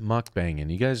on?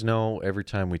 Mukbanging. You guys know every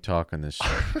time we talk on this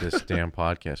damn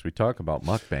podcast, we talk about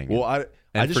mukbanging. Well,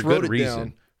 I just for wrote good it reason.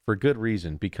 down. For good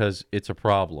reason, because it's a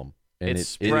problem. And It's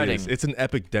spreading. It's an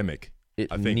epidemic.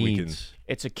 I think we can.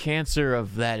 It's a cancer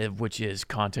of that, which is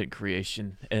content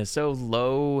creation, and it's so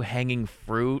low hanging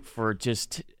fruit for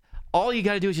just all you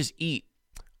got to do is just eat.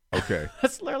 Okay.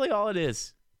 That's literally all it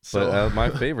is. But my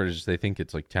favorite is they think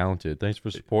it's like talented. Thanks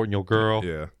for supporting your girl.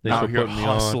 Yeah. Thanks Out for here putting me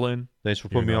hustling. on. Thanks for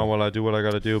putting me on while I do what I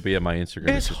got to do. But yeah, my Instagram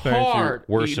It's is just thank you. hard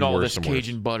Worse eating and all worse this and worse.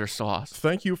 Cajun butter sauce.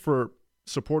 Thank you for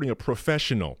supporting a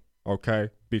professional, okay?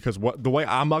 Because the way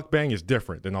I mukbang is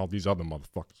different than all these other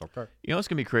motherfuckers, okay? You know what's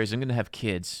gonna be crazy? I'm gonna have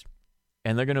kids,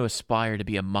 and they're gonna aspire to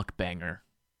be a mukbanger,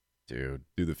 Dude,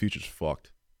 the future's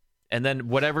fucked. and then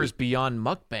whatever's beyond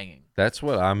mukbanging. that's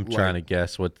what I'm trying to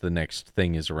guess what the next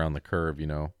thing is around the curve, you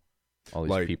know? All these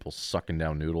Like, people sucking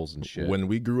down noodles and shit. When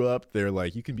we grew up, they're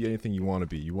like, you can be anything you want to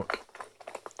be. You want.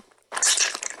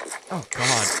 Oh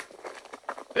God.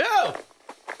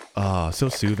 Ew. So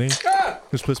soothing.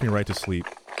 This puts me right to sleep.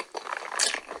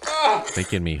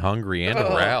 Making me hungry and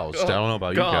aroused. I don't know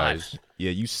about God. you guys.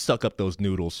 Yeah, you suck up those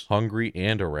noodles. Hungry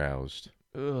and aroused.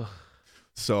 Ugh.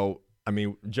 So, I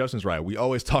mean, Justin's right. We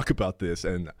always talk about this,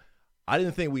 and I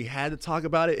didn't think we had to talk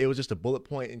about it. It was just a bullet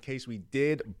point in case we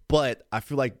did, but I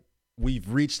feel like we've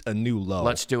reached a new low.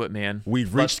 Let's do it, man.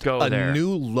 We've Let's reached go a there. new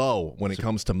low when it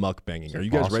comes to mukbanging. Are you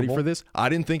guys ready possible? for this? I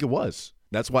didn't think it was.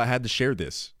 That's why I had to share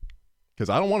this. Because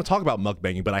I don't want to talk about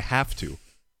mukbanging, but I have to.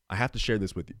 I have to share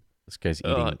this with you. This guy's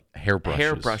eating hairbrushes.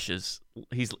 Hairbrushes.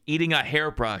 He's eating a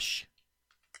hairbrush.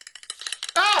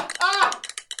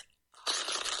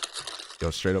 Yo,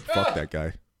 straight up, fuck that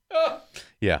guy.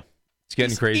 Yeah. It's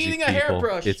getting He's crazy, eating a people.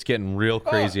 hairbrush. It's getting real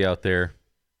crazy out there.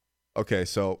 Okay,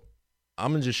 so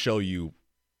I'm going to just show you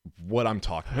what I'm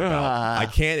talking about. I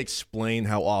can't explain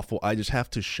how awful. I just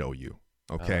have to show you.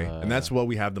 Okay? And that's why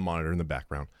we have the monitor in the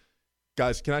background.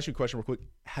 Guys, can I ask you a question real quick?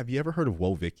 Have you ever heard of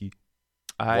Whoa Vicky?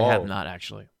 I Whoa. have not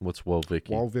actually. What's Whoa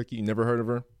Vicky? Whoa Vicky? You never heard of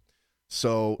her?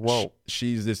 So Whoa.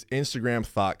 she's this Instagram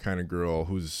thought kind of girl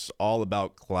who's all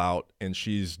about clout, and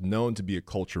she's known to be a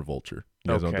culture vulture.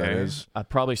 You guys know what that is?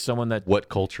 Probably someone that What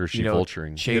culture is she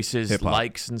vulturing? chases Hip-hop.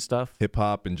 likes and stuff. Hip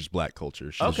hop and just black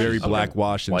culture. She's Okay. very Okay.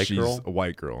 blackwashed, and White she's girl? a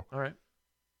white girl. All right.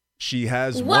 She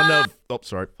has one of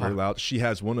very loud. She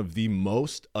has one of the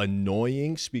most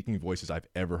annoying speaking voices I've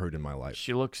ever heard in my life.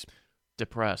 She looks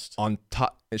depressed. On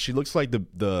top, she looks like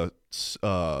the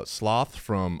sloth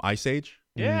from Ice Age.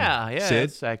 Yeah, Sid?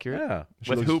 that's accurate. Yeah.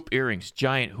 With hoop earrings,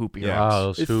 giant hoop earrings. Yeah. Oh,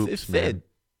 those It's hoops, man. Sid.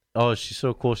 Oh, she's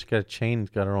so cool. She got a chain,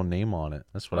 got her own name on it.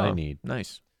 That's what I need.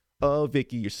 Nice. Oh,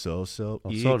 Vicky, you're so Oh, so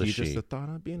icky. does Just she. the thought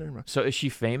of being around. So is she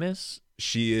famous?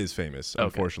 She is famous, Okay.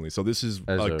 unfortunately. So this is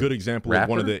As a a good example of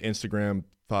one of rapper? the Instagram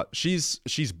thought. She's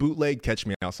bootleg Catch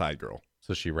Me Outside girl.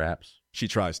 So she raps. She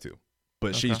tries to.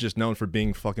 But she's Okay. just known for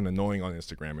being fucking annoying on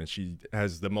Instagram, and she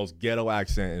has the most ghetto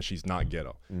accent, and she's not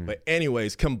ghetto. But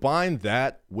anyways, combine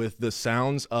that with the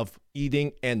sounds of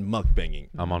eating and mukbanging.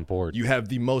 I'm on board. You have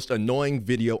the most annoying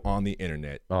video on the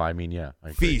internet. Oh, I mean, yeah. I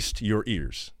agree. Feast your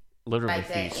ears. Literally Like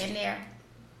that feast. in there.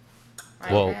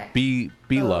 Well, B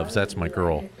loves. That's my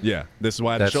girl. Yeah, this is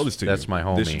why I had to That's- show this to you. that's my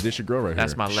homie. This your girl right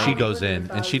That's here. my lady. She goes in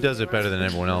and she does it better than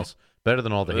everyone else. Better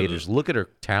than all the haters. Look at her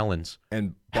talons.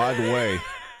 And by the way,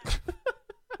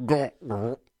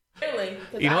 Really?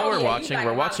 You know what we're watching?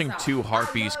 We're watching two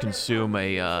harpies consume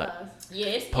a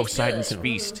Yes. Poseidon's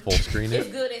feast. Full screen It's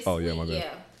it. good. It's Oh, yeah, sweet, my bad. Yeah.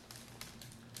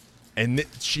 and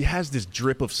she has this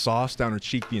drip of sauce down her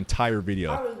cheek the entire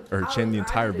video, or her chin the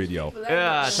entire video.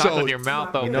 Yeah, So- talk with your mouth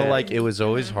open. You know, like it was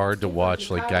always hard to watch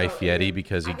like Guy Fieri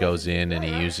because he goes in and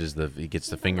he gets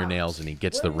the fingernails and he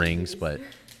gets the rings, but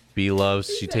B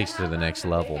loves, she takes it to the next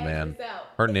level, man.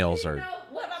 Her nails are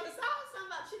What about the sauce?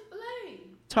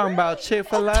 talking about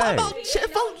Chick-fil-A.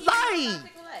 Chick-fil-A.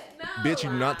 Bitch, you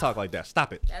do not talk like that.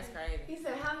 Stop it. That's crazy. He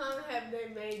said, how long have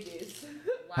they made this?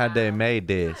 How'd they made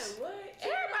this? What?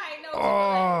 Everybody knows.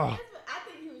 Oh, I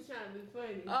think he was trying to be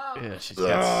funny. Yeah, she's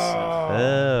got.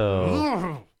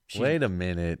 Oh. Wait a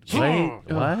minute. Wait,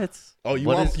 what? oh, you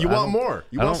What want is- you I want don't- more?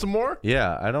 You I want don't- some more?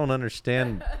 Yeah, I don't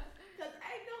understand. Because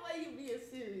ain't no way you being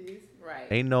serious. Right.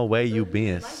 Ain't no way you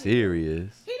being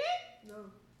serious. He did? No.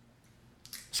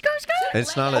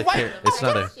 It's not a char- it's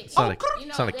not a it's not a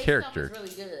it's not a character. Really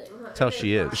good. That's how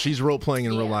she is. She's role playing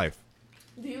in real life.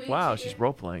 Do you eat Wow, chicken? she's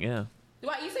role playing. Yeah. Do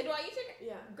I eat chicken?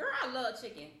 Yeah. Girl, I love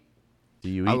chicken. Do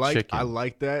you eat I like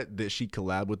chicken? that she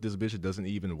collabed with this bitch that doesn't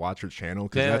even watch her channel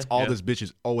because Yeah, that's all yeah. this bitch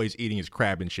is always eating is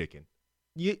crab and chicken.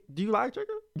 Do you like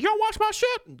chicken? You don't watch my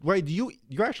shit. Wait, do you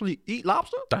actually eat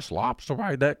lobster? That's lobster,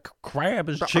 right? That crab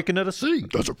is chicken of the sea.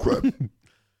 That's a crab.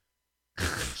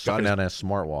 Sucking down that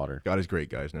smart water. God is great,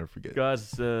 guys. Never forget.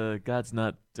 God's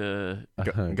not.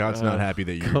 God's not happy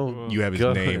that you have his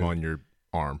go- name on your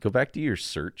arm. Go back to your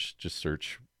search. Just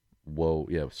search. Whoa,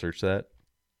 yeah, search that.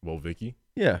 Well, Vicky.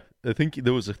 Yeah, I think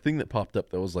there was a thing that popped up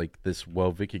that was like this.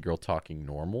 Whoa, Vicky girl talking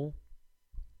normal.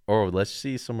 Oh, let's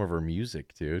see some of her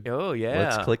music, dude. Oh yeah.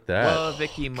 Let's click that. Whoa,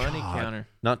 Vicky money counter.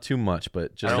 Not too much,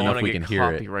 but just I don't enough want we to can get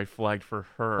hear it. copyright flagged for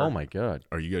her. Oh my god,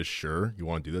 Are you guys sure you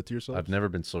want to do that to yourself? I've never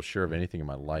been so sure of anything in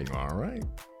my life. All right.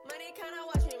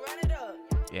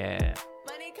 Yeah.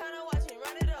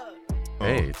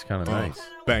 Hey, it's kind of Oh, nice.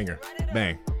 Banger.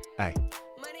 Bang. Hey.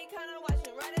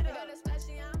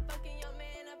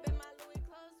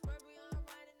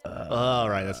 All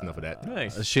right, that's enough of that.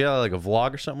 Nice. Does she have like a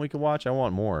vlog or something we can watch? I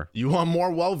want more. You want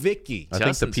more? Well, Vicky. I think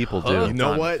Justin's the people hooked do. You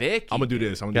know on what? Vicky. I'm gonna do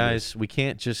this. Guys, we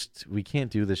can't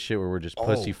do this shit where we're just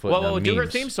pussyfooting Whoa, on do her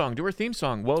memes. theme song. Do her theme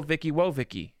song. Whoa, Vicky. Whoa,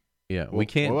 Vicky. Yeah, we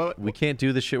can't what? we can't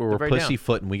do this shit where we're Right down.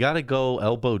 pussyfooting. We got to go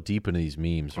elbow deep into these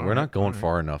memes. We're not going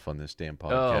far enough on this damn Oh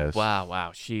podcast.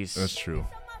 wow. She's. That's true.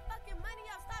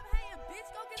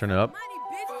 Turn it up.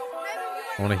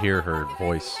 I want to hear her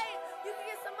voice.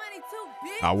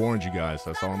 I warned you guys.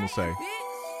 That's all I'm gonna say.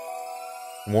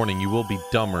 Warning: you will be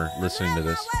dumber listening to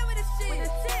this.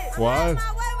 What?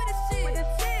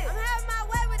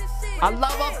 I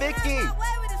love her, Vicky.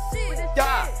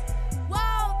 Yeah.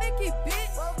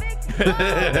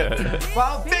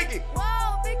 Wow, Vicky.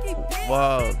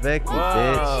 Whoa, Vicky,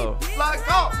 Whoa. Let's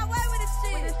go.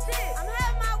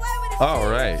 All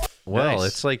right. Well, Nice.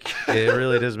 it's like it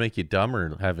really does make you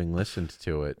dumber having listened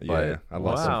to it. Yeah, But I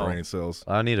lost Wow. some brain cells.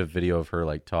 I need a video of her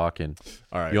like talking.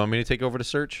 All right. You want me to take over to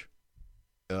search?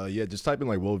 Yeah, just type in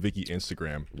like Whoa Vicky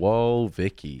Instagram. Whoa,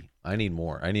 Vicky. I need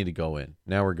more. I need to go in.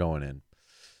 Now we're going in.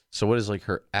 So what is like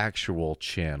her actual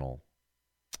channel?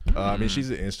 I mean,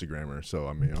 she's an Instagrammer, so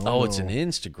I mean. I don't Oh, it's know. an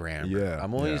Instagram. Yeah,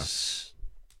 I'm always.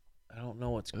 I don't know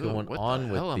what's Ooh, going what the on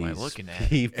with hell am I these looking at?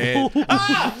 people.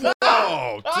 And-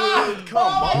 Oh, dude, come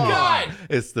on.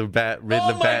 It's the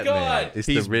Riddler Batman. God. It's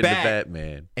He's the Riddler back.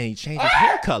 Batman. And he changed his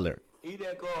hair color. Eat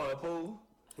that corn, fool.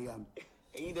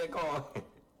 Eat that corn.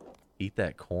 Eat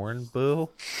that corn, boo.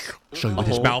 Show you what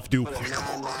his mouth do.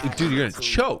 Dude, you're gonna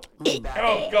choke.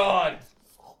 Oh God.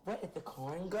 Where did the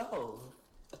corn go?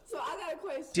 So I got a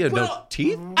question. Do you have no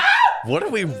teeth? What are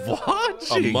we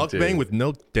watching? A mukbang dude? with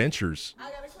no dentures.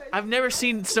 I've never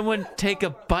seen someone take a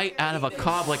bite out of a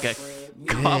cob like a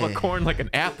cob of corn like an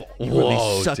apple. You really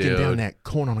Whoa, sucking dude. down that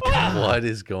corn on a cob. What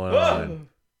is going on?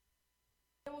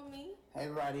 Hey,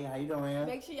 everybody, how you doing?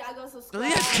 Make sure y'all go subscribe. Do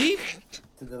they have teeth?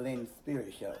 To the Lynn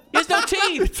Spirit Show. There's no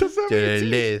teeth.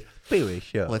 Spirit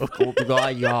show. What's going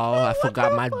on, y'all? I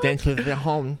forgot my dentures at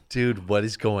home. Dude, what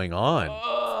is going on?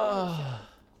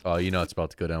 Oh, you know it's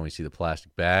about to go down when you see the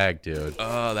plastic bag, dude.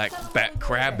 Oh, that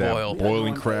crab That boil.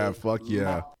 boiling crab. Fuck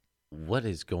yeah. What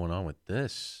is going on with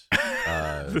this?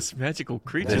 This magical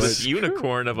creature, This- this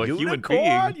unicorn of a human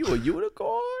Unicorn? being. You a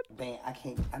unicorn? Bang,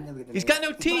 I never get the He's name. got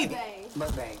no teeth.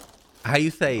 Mukbang. How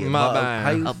you say it? Mukbang. How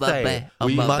you A say it? mukbang. A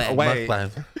mukbang. Wait.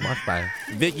 Mukbang.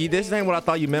 Vicky, this ain't what I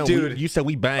thought you meant. Dude. You said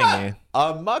we banging.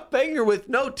 A mukbanger with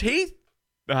no teeth?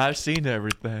 I've seen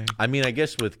everything. I mean, I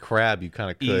guess with crab you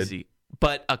kind of could. Easy.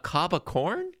 But a cob of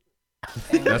corn?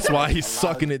 That's why he's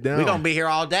sucking it down. We're going to be here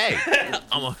all day.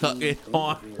 I'm going to suck it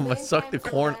on. I'm going to suck the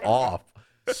corn off.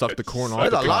 Suck the corn off.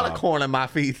 There's the a lot of cob. corn in my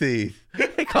feces.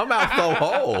 They come out so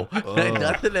whole. Ain't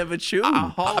nothing ever chew. A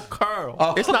whole curl.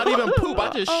 It's not even poop.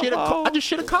 I just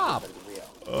shit a cob.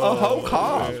 A whole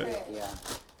cob.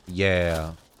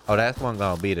 Yeah. Oh, that's one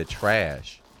going to be the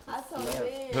trash.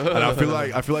 And I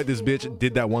feel like this bitch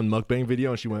did that one mukbang video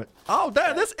and she went, "Oh,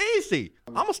 Dad, that's easy.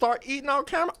 I'm gonna start eating on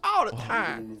camera all the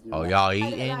time." Oh, y'all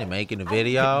eating and making a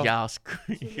video? Y'all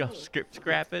script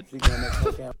scrapping.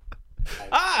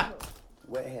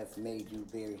 What has made you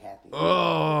very happy?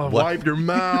 Oh, wipe your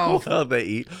mouth. Oh, they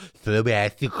eat. So let me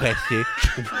ask you a question.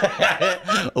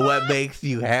 What makes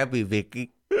you happy,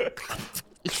 Vicky?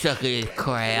 Sucking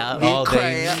crab. Oh,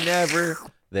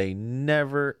 they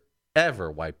never, ever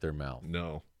wipe their mouth.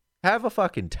 No. Have a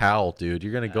fucking towel, dude.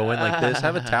 You're going to go in like this.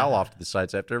 Have a towel off to the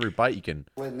sides. After every bite, you can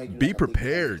Be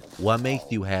prepared. What makes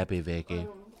you happy, Vicky?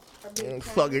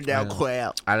 Fucking down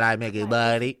crab. I like making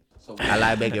money. I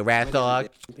like making rat dog.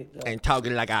 And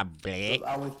talking like I'm black.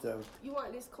 You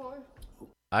want this corn?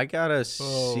 I gotta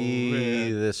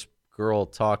see this girl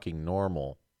talking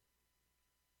normal.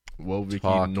 Whoa, Vicky,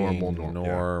 Talking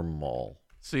normal.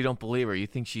 So you don't believe her? You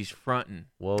think she's fronting?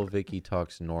 Whoa, Vicky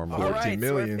talks normal. 14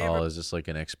 million. Oh, is this like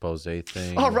an expose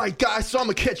thing? All right, guys, so I'm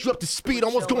gonna catch you up to speed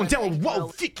on what's going down with Whoa,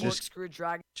 Vicky. Just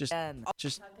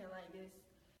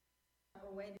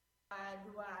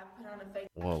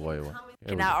Whoa, wait.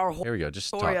 Here we go. Just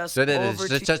talk.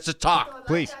 Just talk,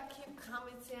 please. I keep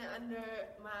commenting under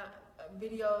my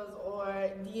videos or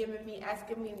DMing me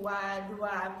asking me why do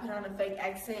I put on a fake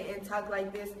accent and talk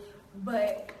like this,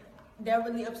 but that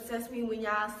really upsets me when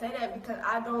y'all say that because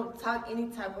I don't talk any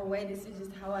type of way. This is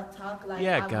just how I talk. Like,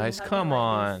 Yeah, I've been guys, talking come like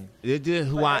on. It is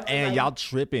who I am. Y'all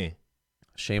tripping.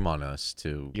 Shame on us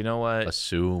to, You know what?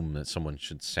 assume that someone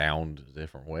should sound a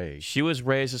different way. She was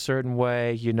raised a certain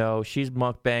way, you know. She's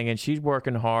mukbanging. She's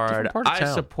working hard. Different part of I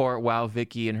town. support Wow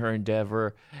Vicky in her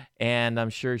endeavor, and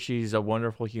I'm sure she's a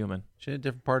wonderful human. She's in a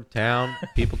different part of town.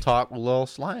 People talk with a little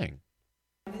slang.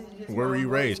 Where were you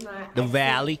raised? The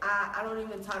valley. I don't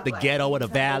even talk The like ghetto any of the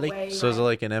type valley. way, So is it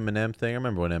like- like an Eminem thing? I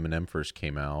remember when Eminem first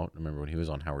came out. I remember when he was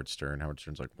on Howard Stern. Howard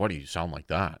Stern's like, "Why do you sound like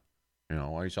that? You know,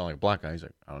 why do you sound like a black guy?" He's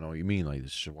like, "I don't know what you mean. Like,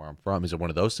 this is where I'm from." Is it one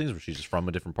of those things where she's just from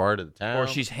a different part of the town? Or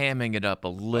she's hamming it up a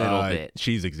little bit.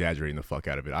 She's exaggerating the fuck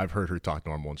out of it. I've heard her talk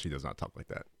normal, and she does not talk like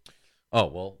that. Oh,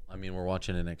 well, I mean, we're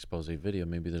watching an expose video.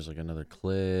 Maybe there's like another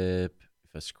clip.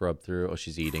 If I scrub through, oh,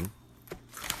 she's eating.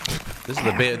 This is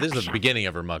the beginning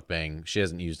of her mukbang. She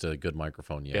hasn't used a good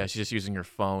microphone yet. Yeah, she's just using her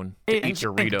phone to eat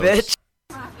Doritos. Bitch.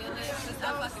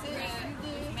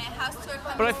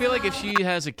 But I feel like if she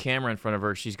has a camera in front of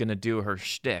her, she's gonna do her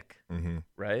shtick,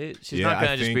 right? She's Yeah, not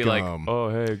gonna I just think, be like, "Oh,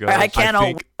 hey guys." I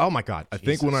can't. Oh my god! I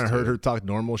think when I Jesus, heard dude. her talk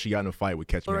normal, she got in a fight with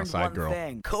Catch Me Outside girl.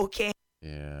 Cocaine.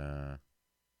 Yeah.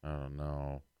 I don't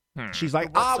know. She's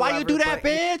like, why you do that,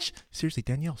 bitch? Seriously,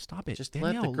 Danielle, stop it. Just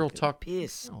Danielle, let the girl talk.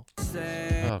 Piss. Oh,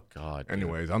 God. dude.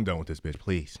 Anyways, I'm done with this bitch.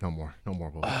 Please, no more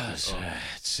bullshit.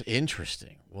 It's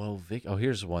interesting. Whoa, Vic. Oh,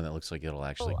 here's one that looks like it'll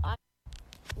actually.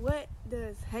 What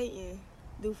does hating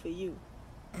do for you?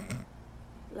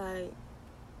 Like,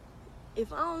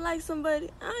 if I don't like somebody,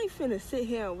 I ain't finna sit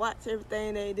here and watch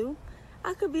everything they do.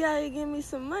 I could be out here getting me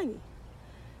some money.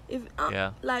 If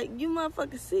I, like, you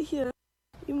motherfuckers sit here,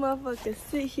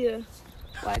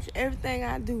 watch everything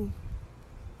I do.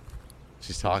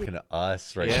 She's talking to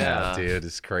us right now, dude.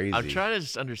 It's crazy. I'm trying to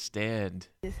just understand.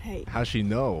 Just hate. How's she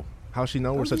know? How's she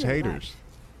know we're such haters?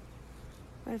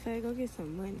 Matter of fact, go get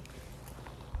some money.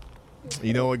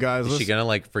 You know what, guys? Is she gonna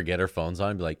like forget her phone's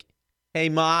on and be like, "Hey,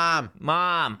 mom,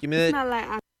 mom, give me that. It's not like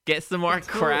I Get some more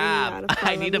crab.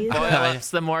 I need to boil up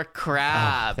some more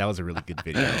crab. That was a really good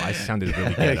video. I sounded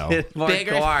really good, though.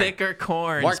 Thicker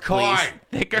corn. More corn.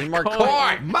 Thicker More corn.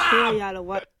 corn.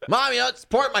 Mom, you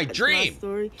support my dream.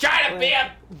 Try to be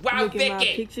a wow Look at my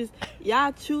Vicky. pictures.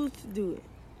 Y'all choose to do it.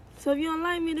 So if you don't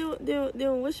like me,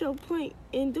 then what's your point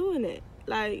in doing it?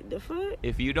 Like, the fuck?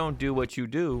 If you don't do what you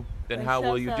do, then Like, how will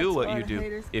shouts you out do to what all you the do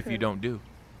haters, if you don't do?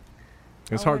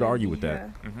 It's I hard to wanna argue be with that.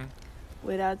 here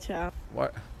without y'all.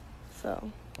 What?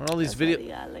 So. All these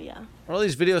y'all. all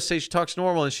these videos say she talks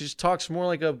normal, and she just talks more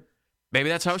like a. Maybe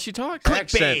that's how she talks.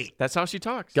 Accent. That's how she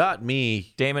talks. Got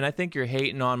me, Damon. I think you're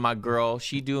hating on my girl.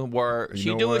 She doing work. You She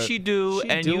know do what what? she do, She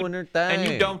and doing her thing.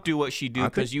 and you don't do what she do I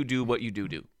because think- you do what you do.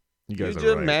 You You guys just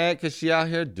are right. mad because she out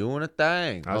here doing a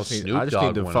thing. I just, Snoop need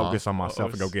Dogg to went focus off. on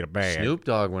myself and go get a bag. Snoop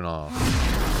Dogg went off.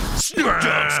 Snoop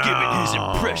Dogg's giving his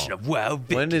impression of Wow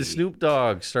Vicky. When did Snoop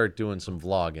Dogg start doing some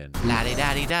vlogging? La di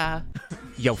da di da.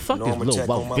 Yo, fuck this Normal little check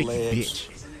Wow on my Vicky legs.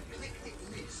 bitch.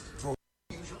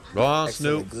 Go on, Excellent,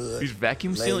 Snoop. good. He's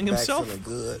vacuum Laid sealing back, himself. feeling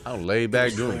good. I'll lay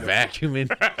back doing vacuuming.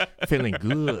 Feeling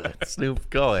good. Snoop,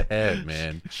 go ahead,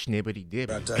 man. Schnibbity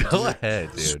dibbity. Go ahead,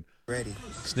 dude. Ready.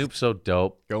 Snoop's so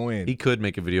dope. Go in. He could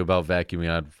make a video about vacuuming.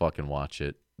 I'd fucking watch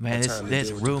it. Man, time to this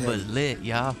deal with the Roomba's pain. lit,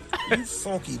 y'all. You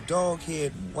funky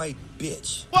dog-head white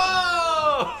bitch. Whoa!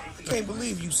 I can't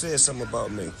believe you said something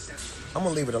about me. I'm gonna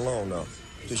leave it alone though,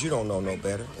 because you don't know no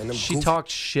better. And them She goofy- talked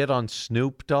shit on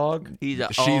Snoop Dogg. He's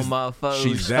a She's- homophobe.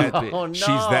 she's that- stupid. Oh, no. She's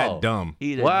that dumb.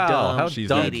 He's a Wow, dumb how She's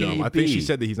dumb that can dumb. you I think she be?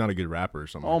 said that he's not a good rapper or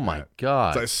something. Oh like my that. god.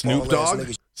 It's like Snoop Ball-ass Dogg.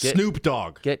 niggas. Snoop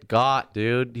Dogg. Get got,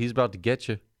 dude. He's about to get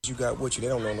you. you got with you, they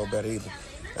don't know no better either.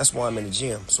 That's why I'm in the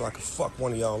gym, so I can fuck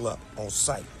one of y'all up on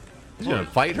sight. He's gonna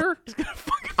fight her.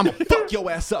 I'm gonna fuck your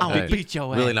ass up. I'm gonna Hey, beat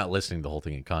your Really ass. not listening to the whole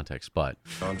thing in context, but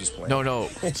No, I'm just playing. No,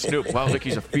 Snoop. Wow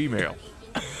Vicky's a female.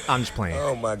 I'm just playing.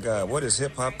 Oh my God, what does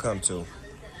hip hop come to?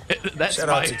 That's Shout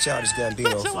my- out to Childish Gambino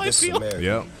That's how for I This Is feel. America.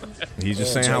 Yep. He's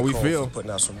just And saying how J. we Cole feel. for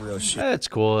putting out some real shit. it's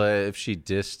cool if she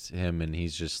dissed him and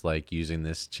he's just like using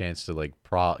this chance to like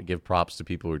give props to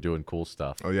people who are doing cool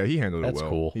stuff. Oh yeah, he handled it That's well.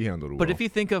 cool. He handled it well. But if you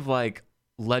think of like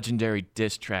legendary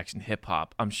diss tracks in hip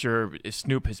hop, I'm sure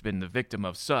Snoop has been the victim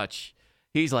of such.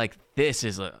 He's like, this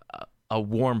is a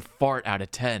warm fart out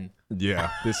of 10. yeah,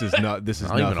 this is Not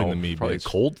even nothing to a- me, probably a bitch.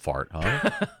 cold fart, huh?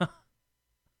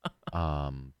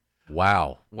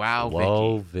 Wow. Wow,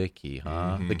 Whoa, Vicky,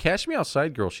 huh? Mhm. The Cash Me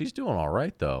Outside girl, she's doing all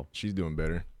right though. She's doing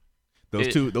better. Those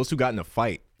It- two got in a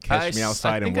fight. Catch Me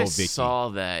Outside I and think Whoa I Vicky. saw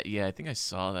that. Yeah, I think I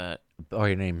saw that. Oh,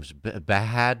 your name's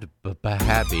Bahabi.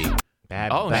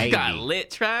 Bad Oh, baby. he got lit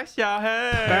tracks, y'all.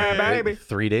 Hey. Bad baby.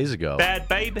 3 days ago. Bad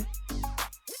baby.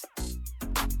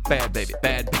 Bad baby.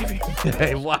 Bad baby.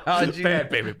 Hey, wow, how'd you, Bad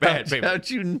baby. Bad baby. How'd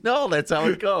you know that's how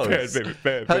it goes? Bad baby.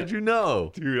 Bad How'd baby. you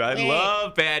know? Dude, I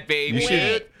love Bad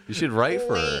Baby. You should write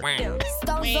for her.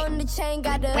 Stones on the chain,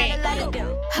 gotta let it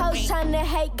do. Hoes trying to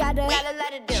hate, gotta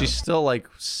let it do. She's still like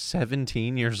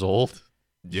 17 years old.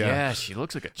 Yeah, she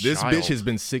looks like a This child. bitch has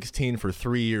been 16 for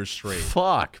 3 years straight.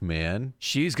 Fuck, man.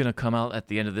 She's gonna come out at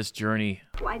the end of this journey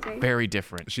very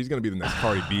different. She's gonna be the next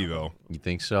Cardi B though. You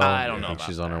think so? I don't You know think about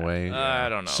she's on her that. way. I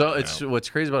don't know. So it's what's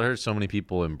crazy about her. So many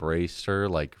people embraced her,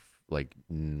 like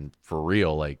for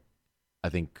real. Like I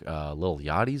think Lil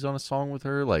Yachty's on a song with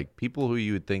her. Like people who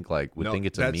you would think would No, think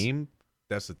it's a meme.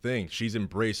 That's the thing. She's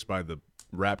embraced by the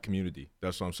rap community.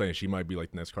 That's what I'm saying. She might be like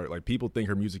the next Cardi. Like people think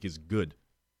her music is good.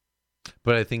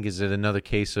 But I think is it another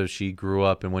case of she grew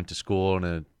up and went to school in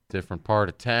a different part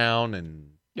of town,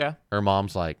 and Yeah. her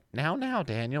mom's like, now,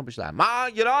 Daniel, but she's like, Ma,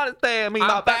 you don't understand me, I'm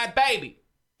not a bad baby.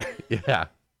 Yeah,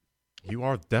 You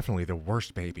are definitely the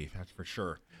worst baby. That's for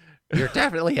sure. you're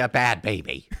definitely a bad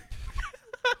baby.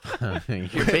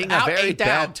 You're being a very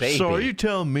bad baby. So are you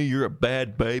telling me you're a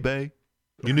bad baby?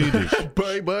 You need to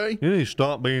Baby. you need to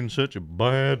stop being such a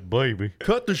bad baby.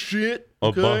 Cut the shit.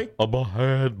 A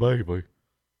bad baby.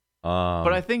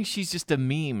 But I think she's just a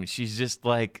meme. She's just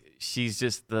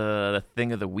the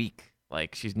thing of the week.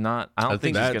 Like she's not. I don't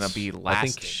think she's gonna be I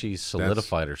lasting. think she's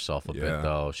solidified herself a bit,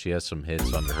 though. She has some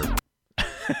hits under her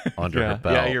her belt.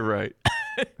 Yeah, you're right.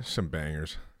 Some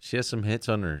bangers. She has some hits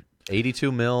under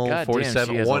 82 mil, God damn,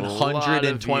 47, she has a lot of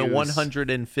 120, views.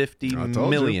 150 I told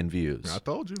million you. views I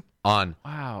told you. on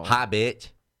Wow.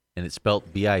 Hobbit, and it's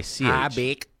spelled B-I-C-H.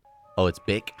 Hobbit. Oh, it's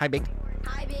Bic. Hi, big.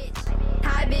 Hi, bitch.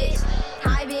 Hi, bitch.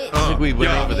 Hi, bitch. I think we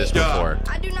went over this before.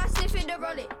 I do not sniff it to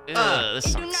roll it. Ugh, this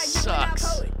It song do not jump when I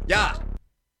sucks. pull it. Yeah.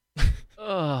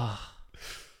 Ugh.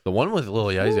 The one with Lil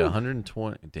Yachty,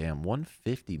 120, damn,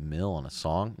 150 mil on a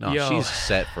song. No, Yo.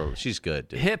 she's good,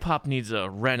 dude. Hip hop needs a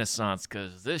renaissance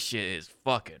because this shit is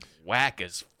fucking whack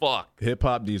as fuck. Hip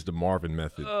hop needs the Marvin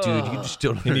method. Dude, you just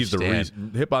don't He needs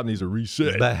understand. hip hop neast a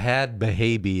reset. Bahad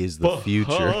Bahabi is the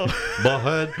future.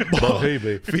 Bahad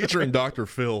Bahabi. Featuring Dr.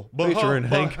 Phil. Featuring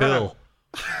Hank Hill.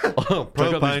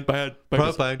 Propane.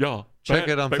 Propane. Yeah. Check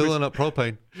it, I'm filling up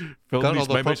propane. Got all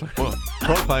the propane.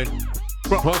 Propane.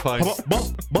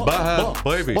 Bahad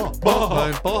baby.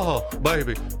 Bahad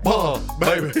baby. Bahad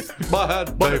baby.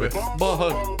 Bahad baby.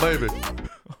 Bahad baby.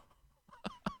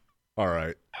 All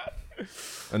right.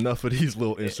 Enough of these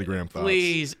little Instagram thoughts.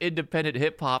 Please, independent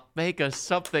hip hop, make us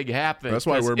something happen. That's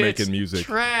why 'cause we're making it's music.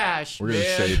 Trash. We're gonna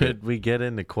man. save it. Should we get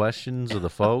into questions of the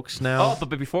folks now? Oh,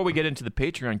 but before we get into the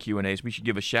Patreon Q&As, we should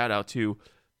give a shout out to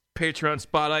Patreon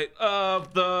Spotlight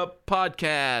of the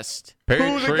podcast.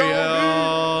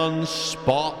 Patreon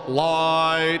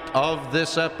spotlight of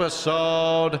this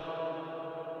episode.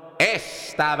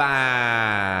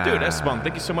 Esteban. Dude, Esteban,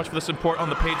 thank you so much for the support on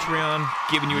the Patreon.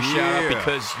 Giving you a shout out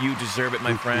because you deserve it,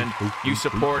 my friend. You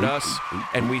support us,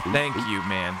 and we thank you,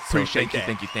 man. So Appreciate that.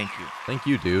 thank you. Thank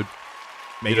you, dude.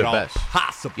 Made You're it the all best.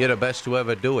 possible. You're the best to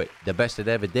ever do it. The best that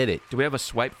ever did it. Do we have a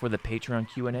swipe for the Patreon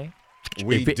Q&A?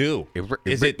 We do.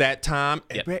 Is it that time?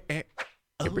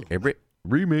 Every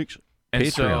remix. And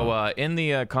Patreon. so in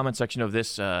the comment section of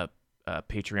this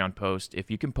Patreon post, if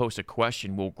you can post a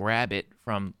question, we'll grab it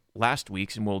from last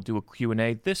week's and we'll do a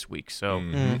Q&A this week. So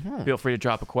feel free to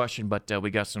drop a question, but we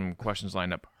got some questions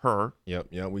lined up. Yep.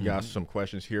 We got some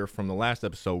questions here from the last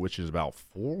episode, which is about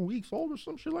 4 weeks old or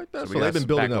some shit like that. So So, we they've got been some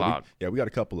building backlog. up. We got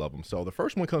a couple of them. So the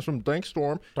first one comes from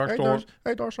Darkstorm. Darkstorm.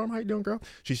 Hey, Darkstorm, how you doing, girl?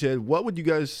 She said, what do you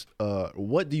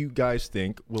guys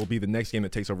think will be the next game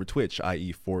that takes over Twitch,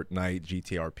 i.e. Fortnite,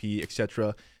 GTRP,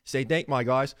 etc.? Say thank my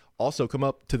guys. Also, come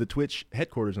up to the Twitch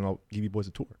headquarters and I'll give you boys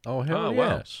a tour. Oh, hell Oh, yes.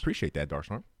 wow. Appreciate that,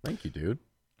 Darkstorm. Thank you, dude.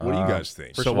 What do you guys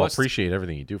think? First So of all, what's- appreciate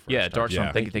everything you do for Yeah, us. Darkstorm,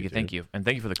 Yeah. thank you. And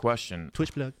thank you for the question.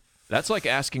 Twitch plug. That's like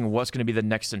asking what's going to be the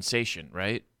next sensation,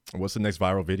 right? What's the next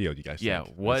viral video do you guys Yeah,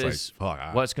 think? what's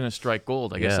going to strike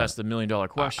gold? I guess Yeah. that's the $1 million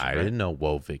question. I right? didn't know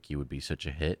Whoa Vicky would be such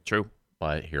a hit. True.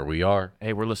 But here we are.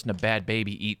 Hey, we're listening to Bad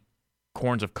Baby eat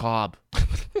corns of cob.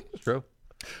 True.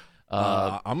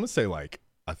 I'm going to say,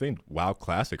 I think WoW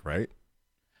Classic, right?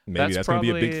 Maybe That's that's going to be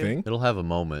a big probably- thing. It'll have a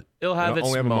moment. It'll have its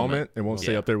only have moment. a moment. It won't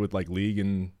stay Yeah. up there with League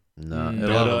and No, Mm, it'll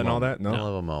Dota have a and all moment. that. No, It'll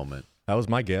have a moment. that was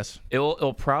my guess.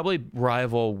 It'll probably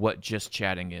rival what just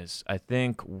chatting is. I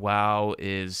think WoW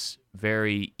is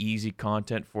very easy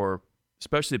content for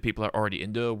especially the people that are already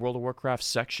into World of Warcraft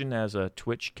section as a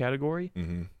Twitch category.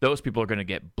 Mm-hmm. Those people are going to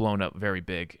get blown up very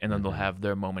big, and then they'll have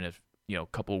their moment of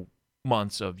couple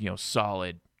months of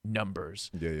solid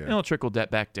numbers. Yeah. And it'll trickle that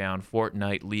back down.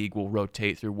 Fortnite, League will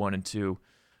rotate through 1 and 2.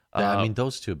 Yeah, I mean,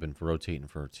 those two have been rotating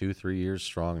for 2-3 years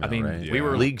strong now, I mean, right? we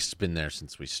were- League's been there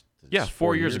since we. Yeah,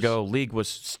 4 years ago, League was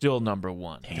still number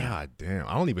 1. God damn.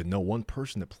 I don't even know one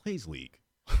person that plays League.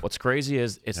 What's crazy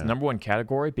is it's the number 1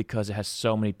 category because it has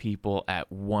so many people at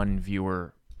one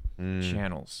viewer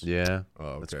channels. Yeah,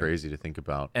 Oh, that's okay. crazy to think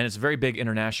about. And it's very big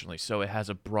internationally, so it has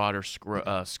a broader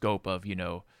scope of,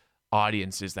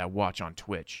 audiences that watch on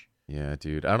Twitch. Yeah,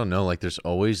 dude. I don't know. There's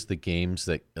always the games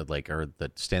that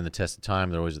that stand the test of time.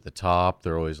 They're always at the top.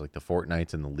 They're always like the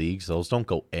Fortnites and the Leagues. Those don't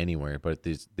go anywhere. But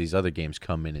these other games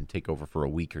come in and take over for a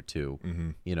week or two.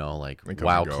 Mhm. They come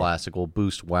WoW and go. Classic will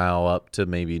boost WoW up to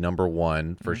maybe number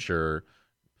 1 for sure.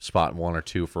 Spot 1 or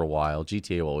 2 for a while.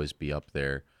 GTA will always be up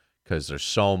there because there's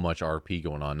so much RP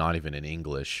going on. Not even in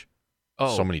English.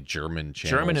 Oh, so many German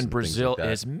channels. German and things Brazil like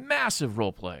that. is massive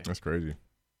roleplay. That's crazy.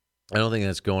 I don't think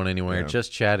that's going anywhere. Yeah.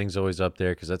 Just chatting's always up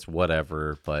there because that's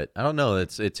whatever. But I don't know.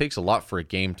 It takes a lot for a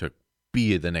game to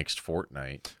be the next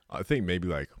Fortnite. I think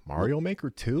maybe Mario Maker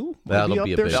 2 might That'll be up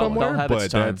be a there big one. somewhere, That'll have but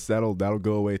its time. that'll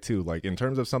go away too. In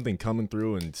terms of something coming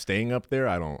through and staying up there,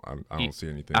 I don't see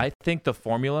anything. I think the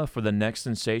formula for the next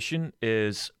sensation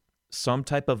is some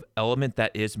type of element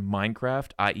that is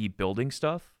Minecraft, i.e. building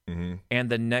stuff, and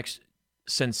the next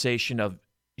sensation of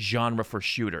genre for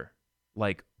shooter.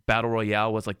 Like Battle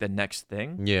Royale was the next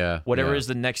thing. Yeah. Whatever yeah. is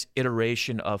the next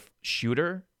iteration of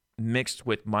shooter mixed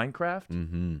with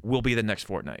Minecraft will be the next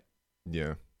Fortnite.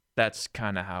 Yeah. That's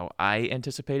kind of how I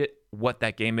anticipate it. What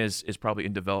that game is probably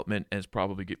in development and is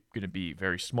probably going to be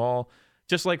very small,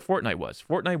 just like Fortnite was.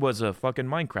 Fortnite was a fucking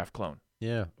Minecraft clone.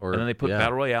 Yeah. Or, And then they put yeah.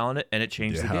 Battle Royale in it, and it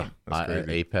changed the game. That's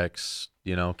crazy. Apex,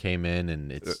 came in,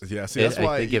 and it's yeah, see, that's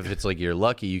why I think if it's you're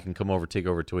lucky, you can take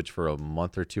over Twitch for a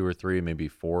month or 2 or 3, maybe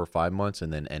 4 or 5 months,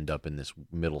 and then end up in this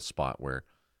middle spot where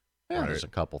there's a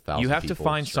couple thousand. You have to people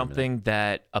find streaming it. something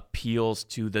that appeals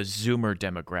to the Zoomer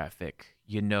demographic.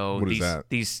 you know, What is that?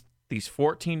 these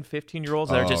 14,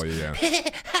 15-year-olds that are just yeah.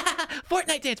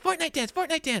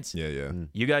 Fortnite dance. Yeah.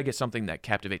 You got to get something that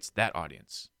captivates that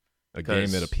audience. A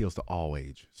game that appeals to all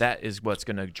ages. That is what's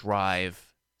going to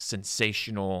drive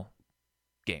sensational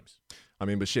games. I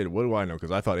mean, but shit, what do I know?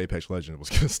 Because I thought Apex Legends was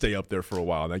going to stay up there for a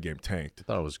while, and that game tanked. I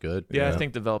thought it was good. Yeah, I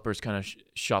think developers kind of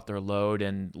shot their load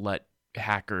and let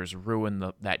hackers ruin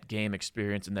that game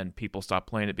experience, and then people stopped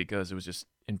playing it because it was just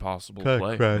impossible to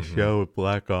play. Crash out with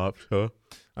Black Ops, huh?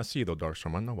 I see you though,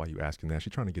 Darkstorm. I know why you asking that.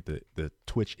 She's trying to get the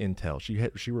Twitch intel.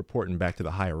 She reporting back to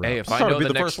the higher ups. Hey, if I know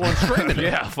the first one streaming,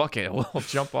 yeah, fuck it, we'll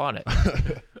jump on it.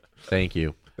 Thank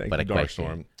you. Thank you,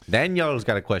 Darkstorm. Daniel's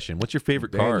got a question. What's your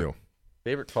favorite car? Daniel.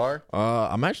 Favorite car?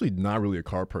 I'm actually not really a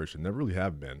car person. Never really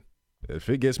have been. If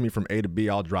it gets me from A to B,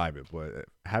 I'll drive it. But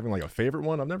having like a favorite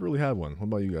one, I've never really had one. What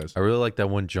about you guys? I really like that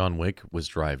one John Wick was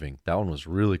driving. That one was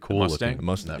really cool Mustang? looking.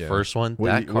 Mustang, That yeah. first one, What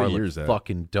that car year looked is that?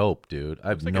 fucking dope, dude. I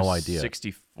have Like no a idea.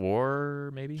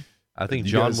 64, maybe? I think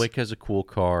You John guys- Wick has a cool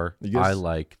car. You guys- I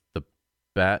like the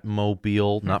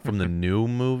Batmobile, not from the new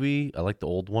movie. I like the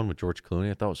old one with George Clooney.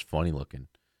 I thought it was funny looking.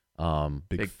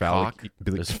 Big phallic, cock.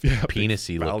 It was big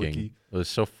penisy looking. phallic-y. It was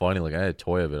so funny. Like I had a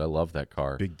toy of it. I love that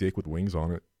car. Big dick with wings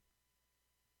on it.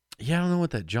 Yeah, I don't know what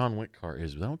that John Wick car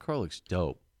is, but that car looks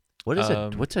dope. What is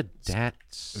it? What's a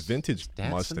Vintage Datsun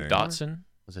Mustang. car? Datsun?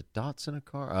 Was it Datsun a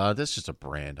car? That's just a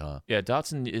brand, huh? Yeah,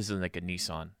 Datsun is like a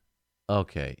Nissan.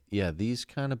 Okay. Yeah, these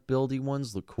kind of buildy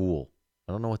ones look cool.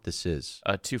 I don't know what this is.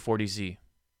 240Z.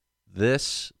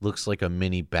 This looks like a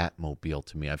mini Batmobile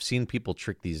to me. I've seen people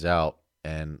trick these out,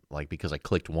 and like because I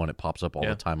clicked one, it pops up all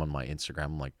the time on my Instagram.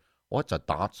 I'm like, what's a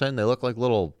Datsun? They look like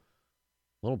little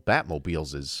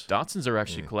Batmobiles. Datsuns are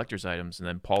actually collector's items, and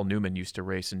then Paul Newman used to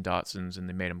race in Datsuns, and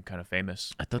they made them kind of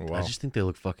famous. I just think they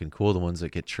look fucking cool. The ones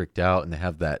that get tricked out and they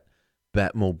have that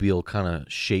Batmobile kind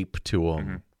of shape to them.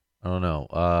 Mm-hmm. I don't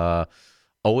know.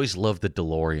 Always loved the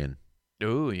DeLorean.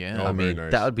 Oh yeah. I mean,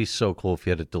 nice. that would be so cool if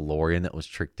you had a DeLorean that was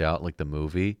tricked out like the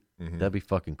movie. Mhm. That'd be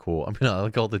fucking cool. I mean, I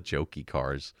like all the jokey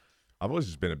cars. I've always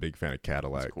just been a big fan of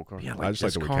Cadillac. That's a cool car. Yeah, I just like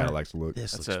this the way car- Cadillacs look.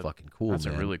 This That's looks fucking cool, That's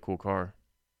man. a really cool car.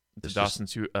 The It's just-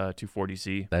 Datsun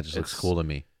 240Z. That just looks cool to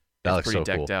me. That It's looks pretty so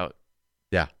decked cool. out.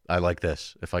 Yeah, I like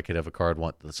this. If I could have a car, I'd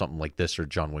want something like this or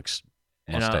John Wick's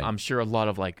And Mustang. I'm sure a lot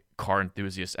of like car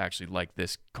enthusiasts actually like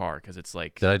this car because it's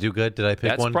like. Did I do good? Did I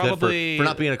pick That's one probably- good for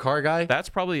not being a car guy? That's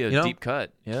probably a You know? deep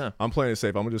cut. Yeah. I'm playing it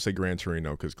safe. I'm gonna just say Gran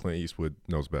Torino because Clint Eastwood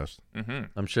knows best. Mm-hmm.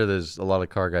 I'm sure there's a lot of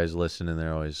car guys listening.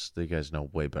 They're always, you guys know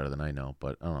way better than I know,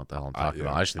 but I don't know what the hell I'm talking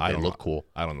about. I just think they don't look know. cool.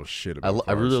 I don't know shit I about.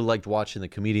 really cars. liked watching the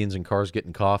comedians in cars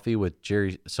getting coffee with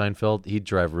Jerry Seinfeld. He'd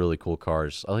drive really cool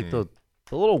cars. I like the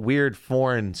little weird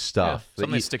foreign stuff. Yeah,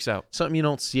 something that sticks out. Something you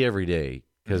don't see every day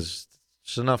because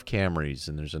there's enough Camrys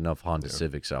and there's enough Honda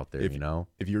Civics out there, If- you know?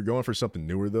 If you're going for something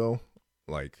newer though,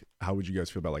 like how would you guys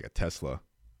feel about like a Tesla?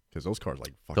 Because those cars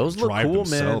like fucking Those look drive cool,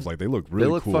 themselves. man. Like they look really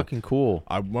They look cool. fucking cool.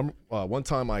 I remember one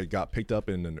time I got picked up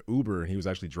in an Uber and he was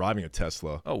actually driving a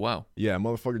Tesla. Oh wow. Yeah,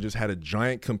 motherfucker just had a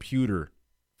giant computer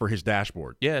for his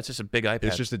dashboard. Yeah, it's just a big iPad.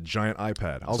 It's just a giant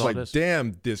iPad. I was all like, it is.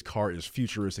 damn, this car is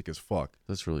futuristic as fuck.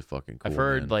 That's really fucking cool. I've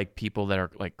heard man. like people that are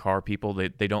like car people, they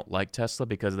don't like Tesla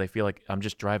because they feel like I'm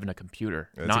just driving a computer,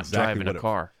 That's not exactly driving what a it-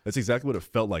 car. That's exactly what it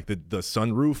felt like. The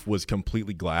sunroof was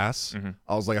completely glass. Mm-hmm.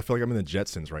 I was like, I feel like I'm in the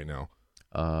Jetsons right now.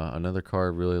 Another car I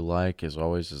really like, as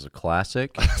always, is a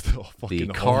classic. The the fucking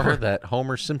car Homer. that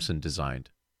Homer Simpson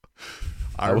designed.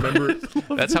 I remember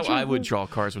That's how I would draw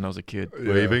cars when I was a kid.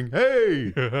 Waving,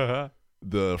 hey!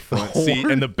 the front seat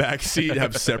and the back seat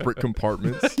have separate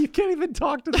compartments. You can't even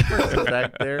talk to the person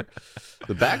back there.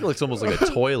 The back looks almost like a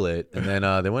toilet, and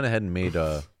then they went ahead and made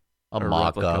a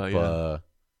mock-up. replica, yeah.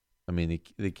 I mean,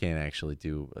 they can't actually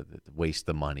waste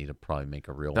the money to probably make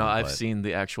a real No, one. I've but seen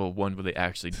the actual one where they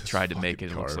actually tried to make it.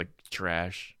 fucking It looks car. like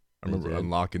trash. I remember did.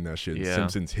 unlocking that shit. Yeah.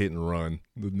 Simpsons Hit and Run.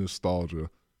 The nostalgia.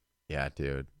 Yeah,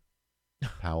 dude.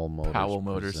 Powell Motors. Powell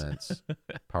Motors. presents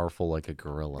Powerful like a There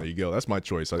gorilla. you go. That's my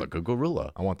choice. Like a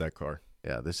gorilla. I want that car.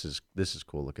 Yeah, this is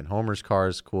cool looking. Homer's car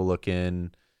is cool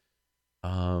looking.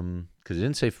 Because it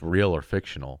didn't say real or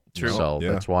fictional. True. So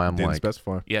Yeah. that's why I'm Didn't like,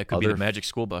 specify. Yeah, it could be Other the Magic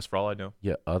School Bus for all I know.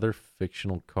 yeah, other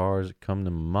fictional cars that come to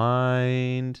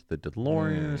mind. The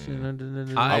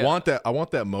DeLorean. I want that. I want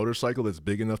that motorcycle that's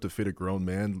big enough to fit a grown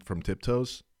man from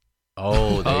Tiptoes.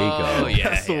 Oh, there you go. Oh, yeah.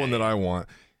 That's the one that I want.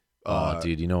 Oh,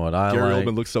 dude, you know what I Gary like?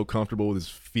 Oldman looks so comfortable with his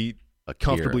feet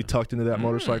Akira. comfortably tucked into that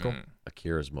motorcycle.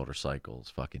 Akira's motorcycle is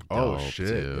fucking Oh, dope, shit,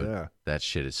 dude. yeah. That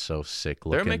shit is so sick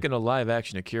looking. They're making a live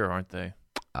action Akira, aren't they?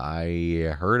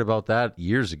 I heard about that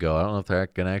years ago. I don't know if they're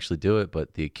going to actually do it,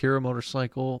 but the Akira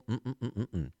motorcycle,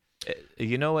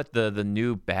 You know what? The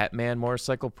new Batman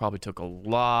motorcycle probably took a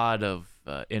lot of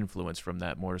influence from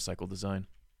that motorcycle design.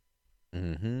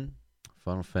 Mm-hmm.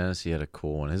 Final Fantasy had a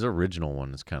cool one. His original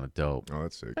one is kind of dope. Oh,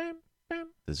 that's sick.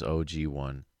 This OG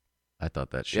one, I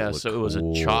thought that shit Yeah, looked so it was a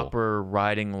cool. chopper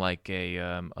riding like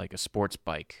a sports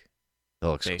bike. That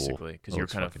looks cool. Basically, because That you're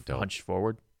looks kind of fucking dope. hunched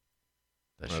forward.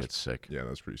 That shit's sick. Yeah,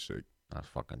 that's pretty sick. That's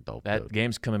fucking dope. That dude.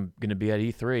 game's going to be at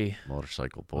E3.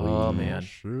 Motorcycle boy. Oh man.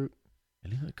 Shit.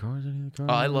 Any other cars? Any other cars?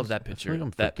 Oh, I love that I feel picture. like I'm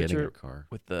That forgetting picture a car.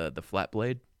 with the flat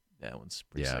blade. That one's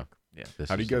pretty Yeah. sick. Yeah. This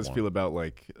How do you is the guys one. feel about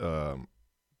like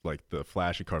the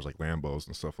flashy cars like Lambos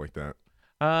and stuff like that?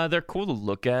 They're cool to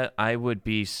look at. I would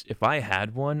be, if I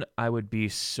had one, I would be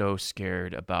so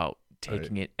scared about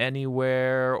taking it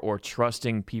anywhere or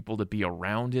trusting people to be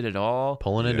around it at all.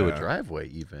 Pulling into a Yeah. driveway,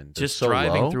 even They're Just so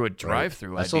driving low. through a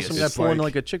drive-through. I I'd saw be some a- guy It's pulling like-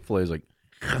 like a Chick-fil-A. He's like,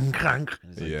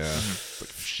 Yeah. But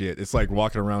shit. It's like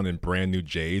walking around in brand new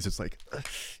J's. It's like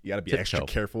you got to be extra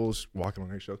Tiptoe. careful walking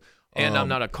on eggshells. And I'm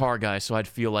not a car guy, so I'd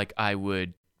feel like I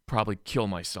would probably kill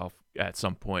myself at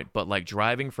some point. But like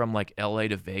driving from like LA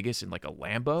to Vegas in like a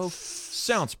Lambo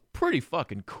sounds pretty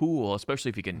fucking cool, especially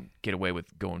if you can get away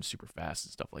with going super fast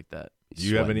and stuff like that. Do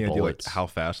you have any Sweating idea like bullets. how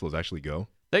fast those actually go?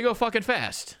 They go fucking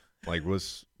fast. Like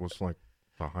what's like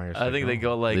the highest? I think they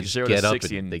go like they just 0 get to up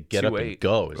 60 and in they get up and 2.8.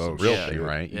 go. Is Oh, the real shit. thing,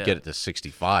 right? You Yeah. get it to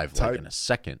 65 like Type- in a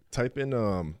second. Type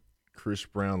in Chris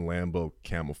Brown Lambo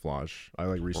camouflage. I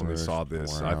like recently saw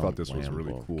this. I thought this was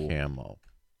really Lambo cool. Camo.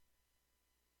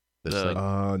 This The-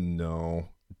 thing? No.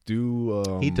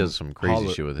 Do He does some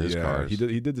crazy shit with his cars.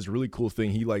 He did this really cool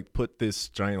thing. He like put this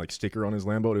giant like sticker on his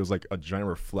Lambo. It was like a giant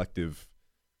reflective.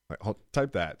 Like,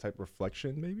 type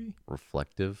reflection maybe.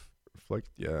 Reflective.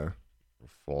 Yeah.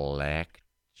 Reflect.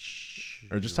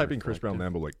 Or just type in Chris Brown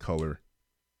Lambo like color.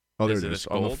 Oh, there Is it it is.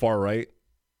 a On the gold? far right.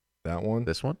 That one.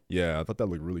 This one? Yeah, I thought that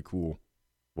looked really cool.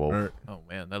 Whoa. Or- Oh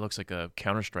man, that looks like a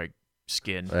Counter-Strike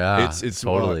skin. Yeah, it's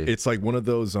totally. It's like one of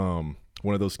those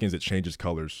skins that changes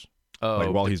colors. Oh,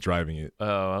 like while he's driving it.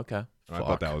 Oh, okay. I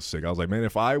thought that was sick. I was like, man,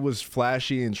 if I was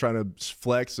flashy and trying to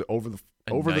flex over the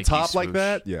Nike top like swoosh.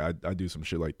 that, yeah, I'd do some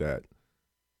shit like that.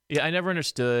 Yeah, I never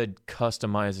understood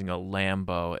customizing a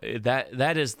Lambo.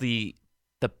 That is the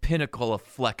pinnacle of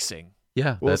flexing.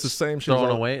 Yeah, Well, it's that's the same shit.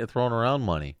 as throwing around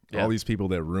money. Yeah. all these people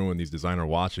that ruin these designer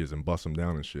watches and bust them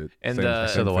down and shit. And, Same- uh, I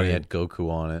same saw the one he thing. had Goku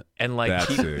on it. And like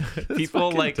That's sick.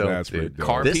 people like dope, That's pretty dude. dope.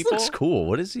 car This people. looks cool.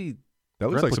 What is he? That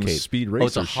looks like some replicate? speed Oh,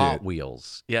 it's a racer Hot shit.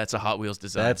 Wheels. Yeah, it's a Hot Wheels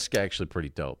design. That's actually pretty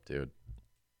dope, dude.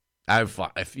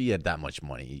 If he had that much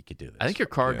money, he could do this. I think your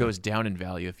car Yeah. goes down in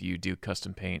value if you do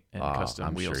custom paint and custom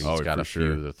I'm wheels. sure he's got for a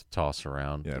sure. few to toss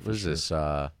around. Yeah, what for is sure. this?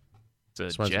 It's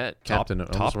This a one's jet. Captain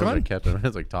Top almost looks Gun? like Captain.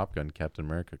 It's like Top Gun, Captain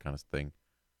America kind of thing.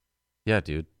 Yeah,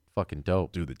 dude, fucking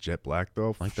dope. Dude, the jet black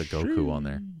though. I like the Goku on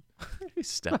there. He's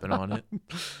stepping on it.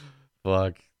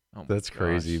 Fuck, Oh my that's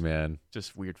crazy, gosh. man.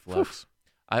 Just weird flex.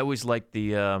 I always liked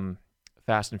the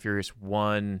Fast and Furious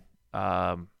 1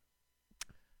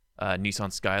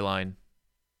 Nissan Skyline.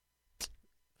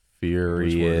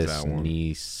 Furious that one?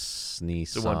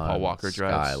 Nissan. The one Paul Walker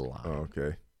drives. Skyline. Oh,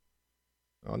 okay.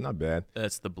 Oh, not bad.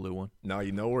 That's the blue one. Now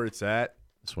you know where it's at.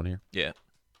 This one here. Yeah.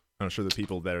 I'm sure the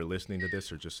people that are listening to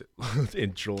this are just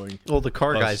enjoying. Well, the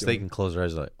car us guys, they doing- can close their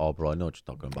eyes like, oh, bro, I know what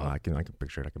you're talking Oh, about. I can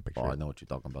picture it. I can picture Oh, I it. know what you're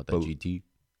talking about. That But- GT.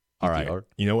 All right. GTR.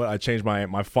 You know what? I changed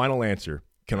my final answer.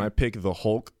 Can I pick the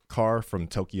Hulk car from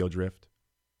Tokyo Drift?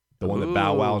 The one that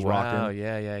Bow Wow's Ooh, wow. rocking?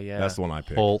 Yeah. That's the one I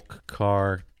picked. Hulk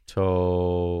car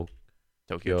Tokyo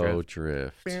Tokyo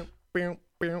Drift.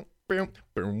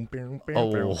 Oh,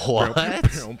 what?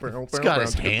 It's got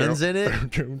his hands in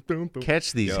it?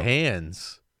 Catch these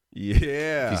hands. If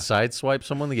Yeah. you sideswipe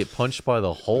someone, they get punched by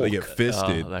the Hulk. They get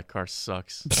fisted. Oh, that car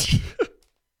sucks.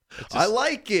 I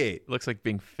like it. Looks like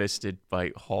being fisted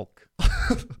by Hulk.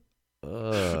 Ugh,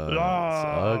 it's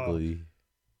ugly.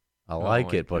 I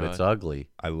like my it, but it's God. ugly.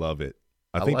 I love it.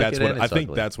 I I think like that's it what and I it's think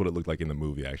ugly. that's what it looked like in the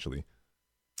movie actually.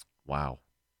 Wow.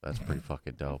 That's pretty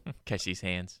fucking dope. Catch these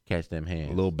hands. Catch them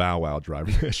hands. A little Bow Wow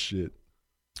driving that shit.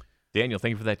 Daniel,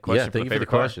 thank you for that question. Yeah, thank you for the favorite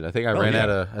car. question. I think I ran out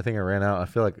of. I think I ran out. I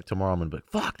feel like tomorrow I'm gonna be like,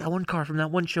 fuck, that one car from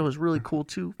that one show is really cool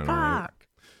too. All right. Fuck.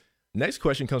 Next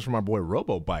question comes from our boy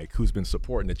RoboBike, who's been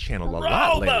supporting the channel a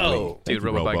lot lately. Dude, Thank you,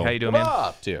 RoboBike, Robo. how you doing, What man?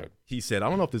 up, dude? He said, I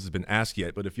don't know if this has been asked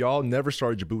yet, but if y'all never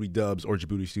started Djibouti Dubs or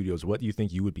Djibouti Studios, what do you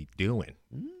think you would be doing?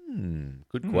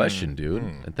 Good question, dude.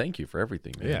 And thank you for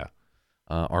everything, man. Yeah.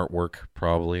 Artwork,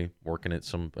 probably working at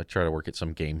some. I try to work at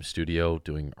some game studio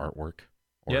doing artwork,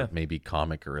 or Yeah. maybe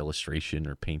comic or illustration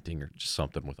or painting or just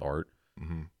something with art.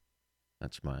 Mm-hmm.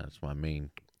 That's my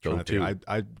main Trying to go-to. think,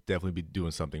 I'd definitely be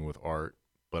doing something with art,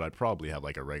 but I'd probably have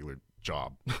like a regular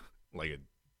job, like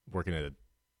working at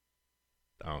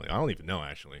I don't even know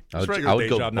actually. I Just would regular day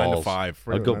go job, balls. 9 to 5.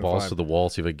 I'd go 9 to balls 5. to the wall,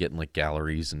 see if I get in like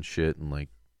galleries and shit, and like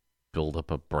build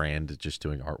up a brand just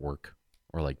doing artwork,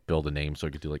 or like build a name so I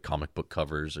could do like comic book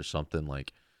covers or something.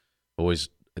 Like always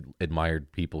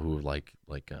admired people who were like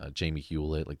Jamie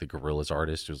Hewlett, like the Gorillaz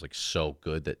artist, who's like so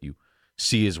good that you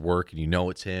see his work and you know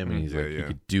it's him, and he's like he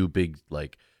could do big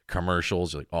like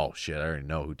commercials. You're like, oh shit, I already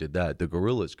know who did that. The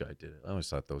Gorillaz guy did it. I always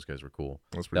thought those guys were cool.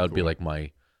 That's That would pretty be cool. like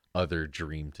my other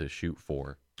dream to shoot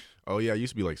for. Oh yeah, I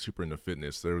used to be like super into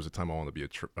fitness. There was a time I wanted to be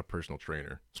a personal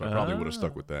trainer, so I probably would have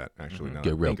stuck with that. Actually, now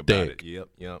Get that I real think about thick. it.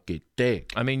 Yep. Get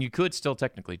thick. I mean, you could still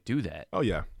technically do that. Oh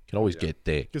yeah, Can always get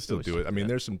thick. you can still do it. I mean,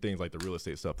 there's some things like the real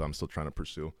estate stuff that I'm still trying to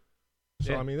pursue.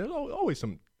 So Yeah. I mean, there's always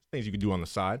some things you can do on the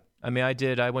side. I mean,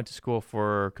 I went to school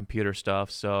for computer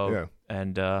stuff, so Yeah.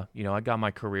 and you know, I got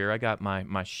my career, I got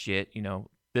my shit. You know,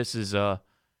 this is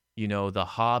you know, the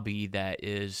hobby that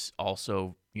is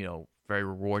also, you know, very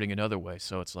rewarding in other ways.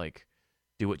 So it's like,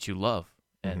 do what you love,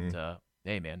 and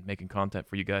hey, man, making content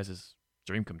for you guys is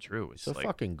dream come true. It's a like,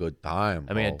 fucking good time.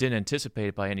 I mean, I Paul. didn't anticipate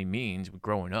it by any means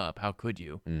growing up. How could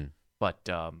you? But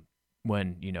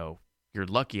when you know you're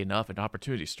lucky enough, an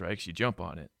opportunity strikes, you jump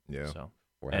on it. Yeah. So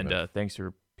We're and having- thanks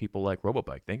to people like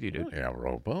RoboBike. Thank you, dude. Yeah,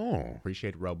 Robo.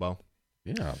 Appreciate Robo.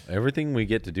 Yeah, everything we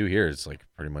get to do here is like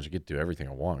pretty much I get to do everything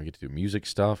I want. I get to do music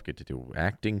stuff, get to do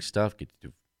acting stuff, get to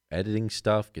do editing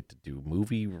stuff, get to do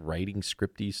movie writing,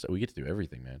 scripty stuff. We get to do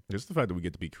everything, man. Just the fact that we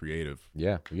get to be creative.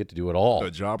 Yeah, we get to do it all.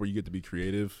 A job where you get to be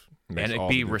creative makes And it all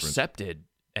be the difference. recepted,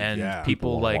 and Yeah.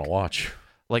 people wanna like watch.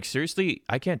 Like seriously,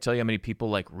 I can't tell you how many people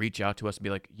like reach out to us and be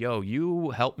like, "Yo,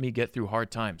 you helped me get through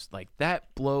hard times." Like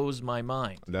that blows my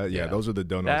mind. Those are the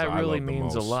donuts That I really love the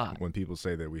means a most. lot. When people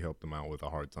say that we helped them out with a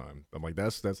hard time, I'm like,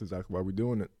 that's exactly why we're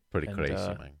doing it. Pretty And, crazy,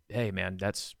 man. Hey, man,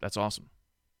 that's awesome.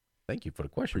 Thank you for the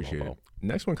question, Appreciate Robo. it.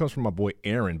 Next one comes from my boy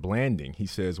Aaron Blanding. He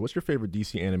says, "What's your favorite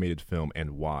DC animated film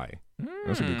and why?"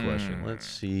 That's a good question. Let's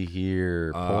see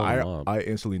here. Pull him up. I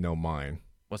instantly know mine.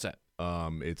 What's that?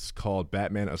 It's called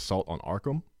Batman Assault on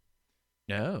Arkham.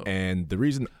 No. And the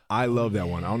reason I love that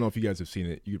one, I don't know if you guys have seen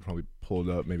it. You could probably pull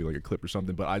it up, maybe like a clip or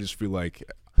something. But I just feel like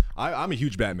I'm a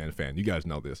huge Batman fan. You guys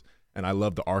know this, and I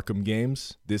love the Arkham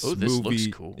games. This Oh, this looks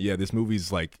cool. Yeah, this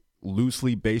movie's like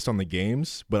loosely based on the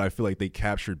games, but I feel like they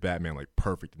captured Batman like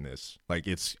perfect in this. Like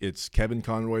it's Kevin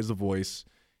Conroy's the voice.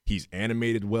 He's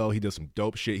animated well. He does some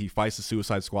dope shit. He fights the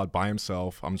Suicide Squad by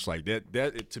himself. I'm just like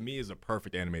that to me is a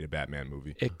perfect animated Batman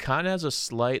movie. It kind of has a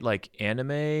slight like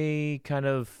anime kind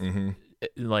of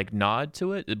like nod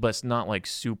to it, but it's not like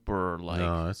super like.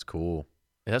 No, that's cool.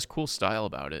 It has cool style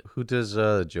about it. Who does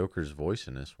Joker's voice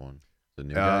in this one? The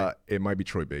new guy? It might be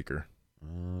Troy Baker.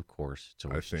 Of course. It's I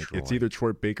always think Troy. it's either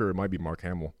Troy Baker or it might be Mark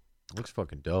Hamill. Looks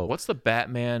fucking dope. What's the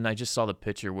Batman? I just saw the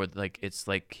picture with like it's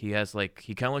like he has like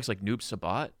he kind of looks like Noob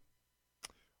Sabat.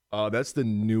 That's the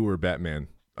newer Batman.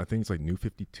 I think it's like New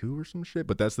 52 or some shit,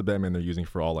 but that's the Batman they're using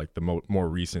for all like the more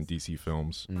recent DC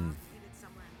films.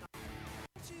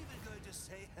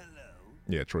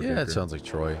 Yeah, Troy Baker. Yeah, it sounds like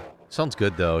Troy. Sounds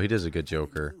good though. He does a good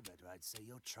Joker.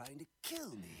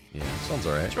 Yeah, sounds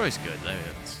all right. Troy's good. I mean,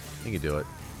 He can do it.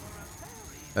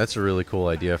 That's a really cool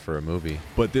idea for a movie.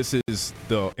 But this is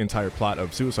the entire plot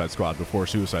of Suicide Squad before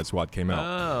Suicide Squad came out.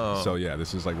 Oh. So yeah,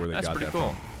 this is like where they That's got pretty that cool.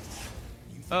 from.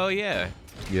 Oh yeah.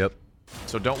 Yep.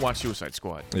 So don't watch Suicide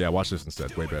Squad. Yeah, watch this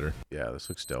instead. Way better. Yeah, this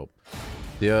looks dope.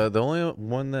 The only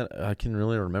one that I can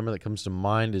really remember that comes to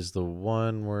mind is the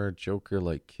one where Joker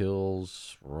like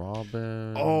kills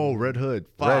Robin. Oh, Red Hood.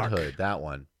 Red Fuck. Hood, that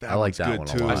one. That I like one's that good one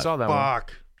too. a lot. I saw that one.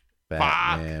 Fuck.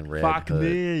 Batman, Red Fuck Hood.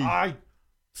 me. I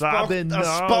Robin, no.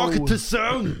 spoke it to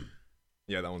soon.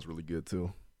 Yeah, that one's really good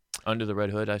too. Under the Red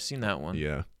Hood. I've seen that one.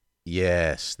 Yeah.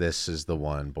 Yes, this is the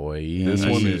one, boy. This I've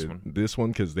one seen is this one. this one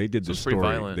because they did the This one's pretty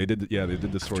story. violent. They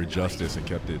did the story justice and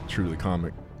kept it true to the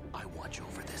comic.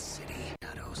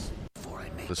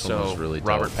 This one was So really dope.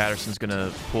 Robert Patterson's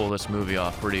gonna pull this movie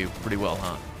off pretty well,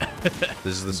 huh?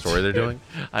 This is the story they're doing?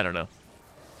 I don't know.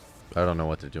 I don't know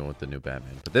what they're doing with the new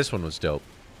Batman, but this one was dope.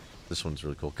 This one's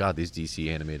really cool. God, these DC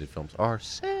animated films are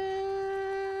sick.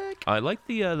 I like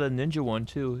the ninja one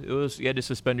too. It was you had to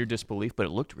suspend your disbelief, but it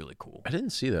looked really cool. I didn't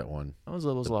see that one. That was a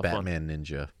The lot of fun. Batman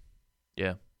Ninja.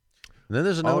 Yeah. And then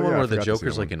there's another Oh, one yeah, I where the forgot to see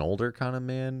Joker's that like one. an older kind of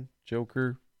man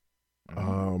Joker.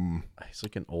 He's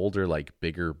like an older, like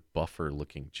bigger, buffer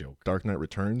looking Joker. Dark Knight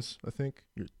Returns, I think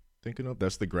you're thinking of.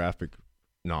 That's the graphic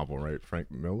novel, right? Frank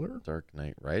Miller. Dark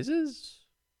Knight Rises?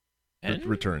 And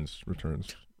Returns.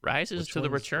 Rises Which to the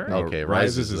one's- return. Okay,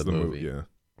 Rises Rises is the movie. Yeah.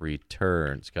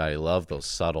 Returns. God, I love those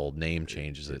subtle name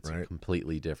changes. It's a Right.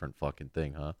 completely different fucking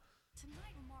thing, huh?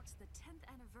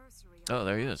 Oh,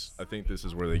 there he is. I think this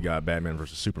is where they got Batman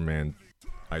versus Superman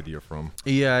idea from.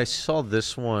 Yeah, I saw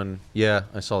this one. Yeah,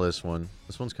 I saw this one.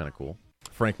 This one's kind of cool.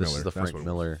 Frank This Miller. is the that's Frank what it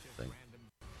Miller thing.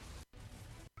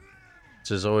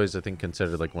 This is always, I think,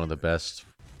 considered like one of the best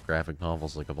graphic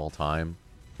novels like of all time.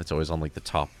 It's always on like the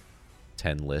top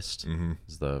 10 list.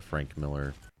 Is the Frank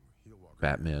Miller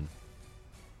Batman.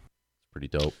 It's pretty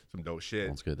dope. Some dope shit.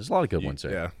 Sounds good. There's a lot of good ones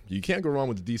there. Yeah, you can't go wrong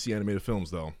with the DC animated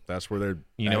films though. That's where they're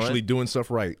know actually what? doing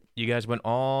stuff right. You guys went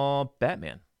all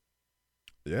Batman.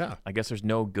 Yeah. I guess there's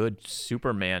no good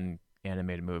Superman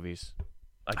animated movies.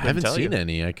 I haven't seen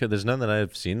any. There's none that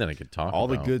I've seen that I could talk All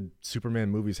about. the good Superman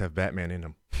movies have Batman in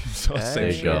them. So Hey, same there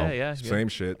you shit. go. Yeah, Same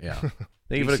shit. Yeah.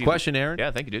 Thank you for the question, Aaron. Yeah,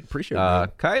 thank you, dude. Appreciate it. Man.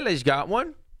 Kylie's got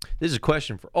one. This is a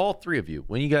question for all three of you.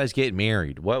 When you guys get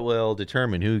married, what will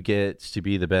determine who gets to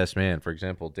be the best man? For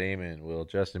example, Damon, will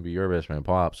Justin be your best man,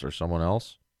 Pops, or someone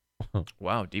else?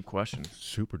 Wow, deep question.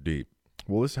 Super deep.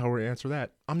 Well, this is how we answer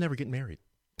that. I'm never getting married.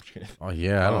 Oh,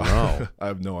 yeah, I don't know. I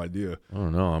have no idea. I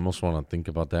don't know. I almost want to think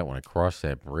about that when I cross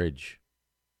that bridge.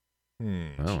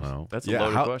 I don't know. That's a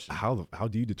loaded question. How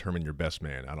do you determine your best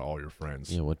man out of all your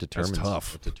friends? Yeah, what determines That's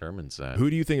tough. What determines that?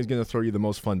 Who do you think is going to throw you the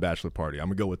most fun bachelor party? I'm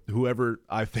going to go with whoever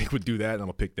I think would do that, and I'm going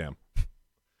to pick them.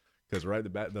 Because, right,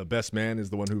 the best man is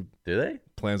the one who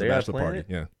plans the bachelor party. It?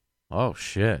 Yeah. Oh,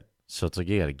 shit. So it's like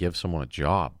you got to give someone a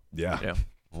job. Yeah.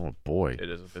 Oh, boy. It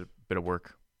is a bit of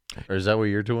work. Or is that what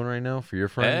you're doing right now for your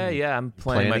friend? Yeah, I'm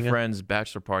planning my it? friend's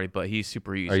bachelor party, but he's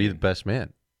super easy. Are you the best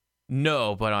man?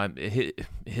 No, but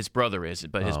his brother is,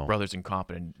 but his Oh. brother's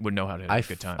incompetent, would know how to have a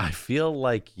good time. I feel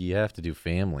like you have to do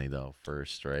family, though,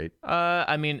 first, right?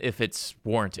 I mean, if it's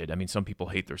warranted. I mean, some people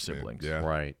hate their siblings. Yeah.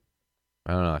 Right.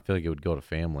 I don't know. I feel like it would go to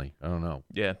family. I don't know.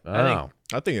 Yeah.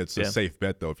 I think it's a Yeah. safe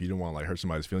bet, though. If you don't want to like hurt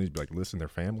somebody's feelings, be like, listen, they're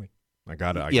family. I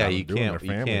got to Yeah, gotta you do them. can't. They're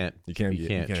family. You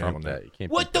can't handle trump that. You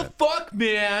can't. What beat the that. fuck,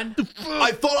 man?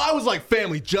 I thought I was like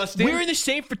family, Justin. We're in the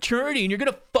same fraternity, and you're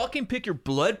gonna fucking pick your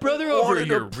blood brother over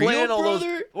your real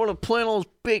brother? Want to plan all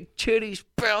those big titties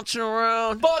bouncing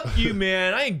around? Fuck you,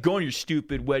 man. I ain't going to your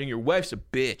stupid wedding. Your wife's a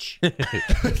bitch.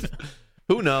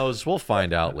 Who knows? We'll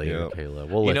find out later, Yep. Kayla.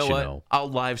 We'll let you what? know. I'll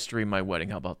live stream my wedding.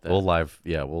 How about that?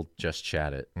 We'll just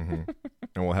chat it. And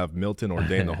we'll have Milton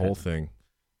ordain the whole thing.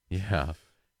 Yeah.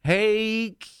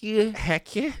 Hey,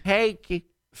 heck yeah. Hey,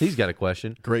 he's got a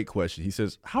question. Great question. He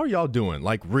says, how are y'all doing?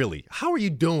 Like, really? How are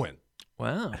you doing?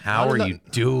 Wow. How are you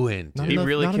doing? Not He enough,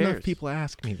 really not cares. enough people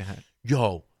ask me that.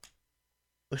 Yo,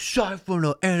 aside from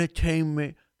the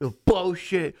entertainment, the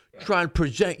bullshit, trying to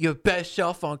present your best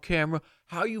self on camera,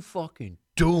 how you fucking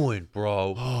doing,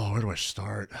 bro? Oh, where do I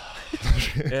start?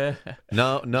 Yeah.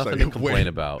 No, nothing like, to complain wait.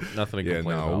 about. Nothing to Yeah,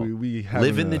 complain no, about. we having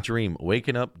Living the a- dream,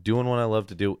 waking up, doing what I love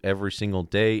to do every single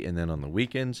day, and then on the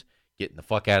weekends, getting the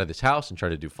fuck out of this house and try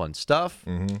to do fun stuff.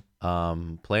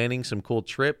 Planning some cool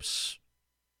trips,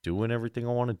 doing everything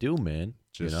I want to do, man.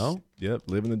 Just, you know? Yep,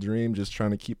 living the dream, just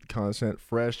trying to keep the content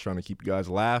fresh, trying to keep you guys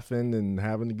laughing and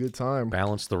having a good time.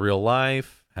 Balance the real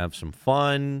life, have some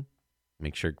fun,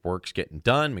 make sure work's getting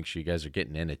done, make sure you guys are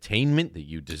getting entertainment that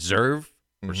you deserve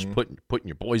for just putting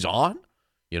your boys on.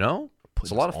 You know?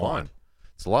 It's a lot of fun. on.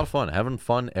 It's a lot of fun. Having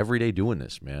fun every day doing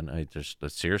this, man. I just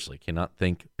seriously cannot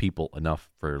thank people enough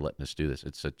for letting us do this.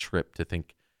 It's a trip to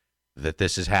think that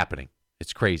this is happening.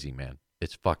 It's crazy, man.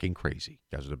 It's fucking crazy.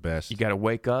 You guys are the best. You got to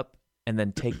wake up and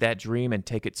then take that dream and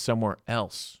take it somewhere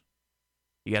else.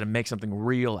 You got to make something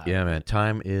real out Yeah, of it. man.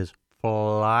 Time is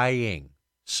flying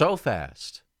so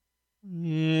fast.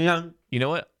 Yeah. You know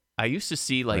what? I used to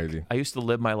see Crazy. I used to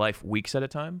live my life weeks at a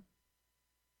time,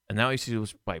 and now I used to do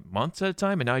it by months at a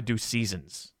time, and now I do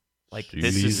seasons. Like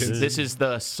this is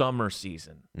the summer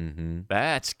season. Mm-hmm.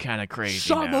 That's kind of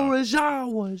crazy. now. is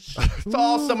ours. It's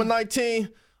all summer 19.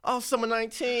 All summer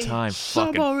 19. Time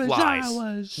fucking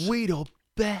flies. We the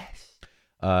best.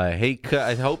 Hey,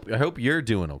 I hope you're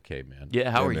doing okay, man. Yeah,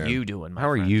 how Yeah, are man. you doing, my How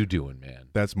are friend? you doing, man?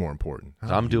 That's more important.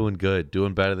 I'm doing good,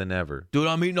 doing better than ever. Dude,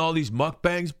 I'm eating all these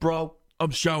mukbangs, bro.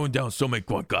 I'm showering down so many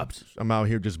corn cups. I'm out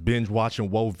here just binge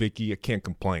watching Whoa Vicky. I can't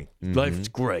complain. Life is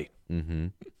great. Mm-hmm.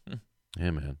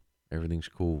 Yeah, man. Everything's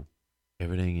cool.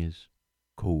 Everything is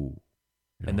cool.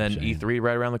 You know And what then I'm saying? E3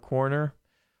 right around the corner.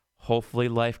 Hopefully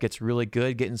life gets really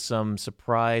good, getting some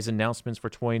surprise announcements for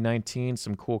 2019,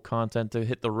 some cool content to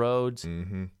hit the roads.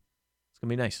 Mm-hmm. It's going to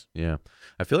be nice. Yeah.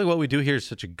 I feel like what we do here is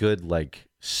such a good, like,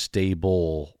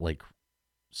 stable, like,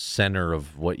 center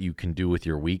of what you can do with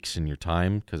your weeks and your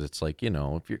time. Because it's like, you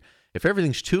know, if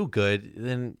everything's too good,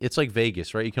 then it's like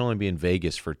Vegas, right? You can only be in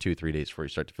Vegas for 2-3 days before you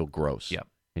start to feel gross. Yep.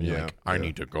 And you're Yeah, like, I yeah.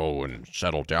 need to go and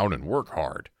settle down and work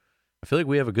hard. I feel like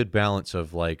we have a good balance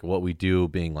of, like, what we do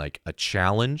being, like, a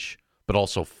challenge, but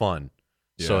also fun.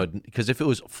 Yeah. So, because if it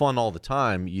was fun all the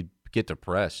time, you'd get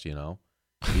depressed, you know?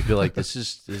 You'd be like, this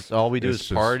is all we do is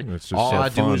party. All I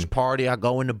do is party. I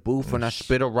go in the booth and I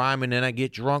spit a rhyme and then I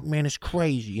get drunk. Man, it's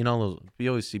crazy. You know, you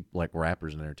always see like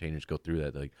rappers and entertainers go through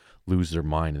that, like lose their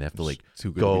mind and they have to like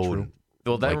go and.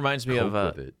 Well, that reminds me of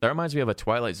a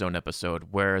Twilight Zone episode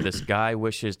where this guy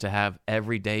wishes to have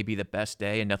every day be the best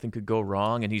day and nothing could go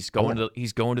wrong. And he's going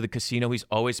to the casino. He's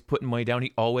always putting money down.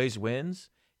 He always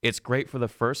wins. It's great for the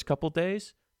first couple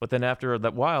days, but then after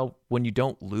that while, when you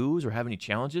don't lose or have any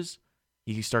challenges,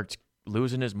 he starts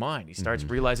losing his mind. He starts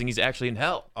realizing he's actually in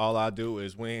hell. All I do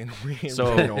is win,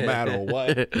 so, no matter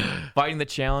what. Fighting the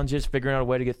challenges, figuring out a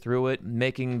way to get through it,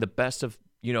 making the best of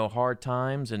hard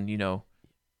times, and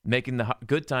making the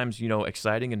good times,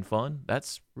 exciting and fun.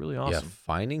 That's really awesome. Yeah,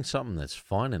 finding something that's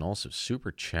fun and also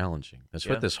super challenging. That's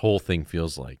what this whole thing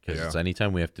feels like. Because it's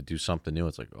anytime we have to do something new,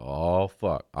 it's like, oh,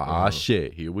 fuck.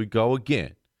 Shit, here we go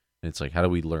again. And it's like, how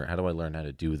do I learn how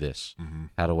to do this?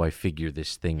 How do I figure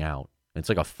this thing out? And it's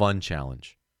like a fun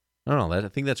challenge. I don't know. I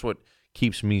think that's what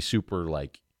keeps me super,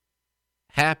 like,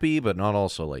 happy, but not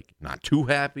also, like, not too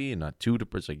happy and not too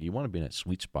depressed. Like, you want to be in that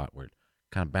sweet spot where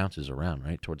kind of bounces around,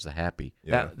 right, towards the happy.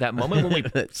 That moment when we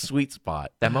that sweet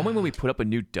spot. That moment when we put up a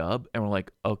new dub and we're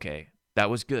like, okay, that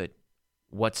was good.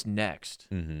 What's next?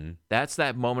 That's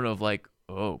that moment of like,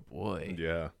 oh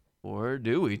boy, where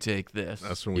do we take this?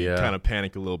 That's when we kind of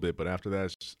panic a little bit, but after that,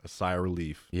 it's just a sigh of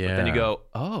relief. Yeah. But then you go,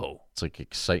 oh, it's like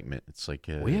excitement. It's like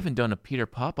we haven't done a Peter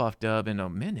Popoff dub in a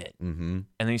minute, and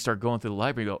then you start going through the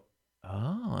library, and you go,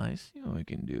 oh, I see what we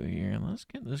can do here. Let's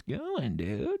get this going,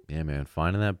 dude. Yeah, man.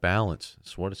 Finding that balance.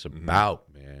 That's what it's about,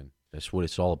 man. That's what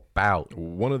it's all about.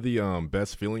 One of the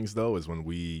best feelings, though, is when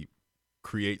we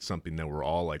create something that we're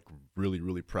all, like, really,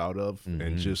 really proud of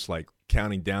and just, like,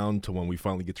 counting down to when we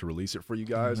finally get to release it for you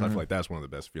guys. I feel like that's one of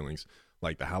the best feelings.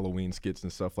 Like the Halloween skits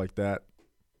and stuff like that.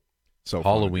 So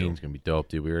Halloween's going to be dope,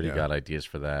 dude. We already got ideas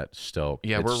for that. Stoked.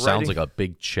 Yeah, it sounds like a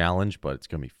big challenge, but it's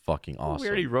going to be fucking awesome. We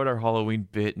already wrote our Halloween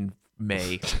bit in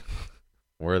May.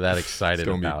 We're that excited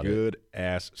about it. It's going to be a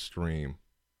good-ass stream.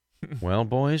 Well,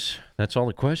 boys, that's all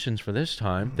the questions for this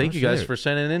time. Thank you guys for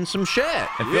sending in some shit.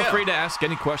 And feel free to ask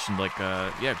any question. Like,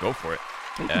 go for it.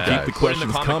 Keep the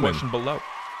questions coming. Question below.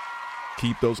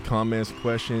 Keep those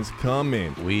questions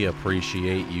coming. We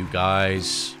appreciate you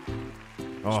guys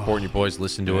supporting your boys,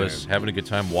 listening to us, having a good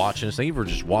time watching us. Thank you for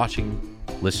just watching,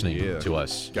 listening to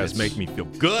us. You guys make me feel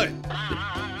good.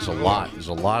 There's a lot. There's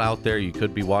a lot out there you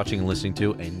could be watching and listening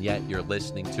to, and yet you're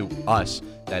listening to us.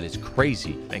 That is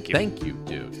crazy. Thank you. Thank you,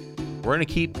 dude. We're going to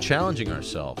keep challenging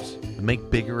ourselves and make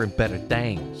bigger and better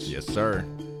things. Yes, sir.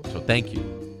 So thank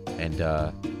you. And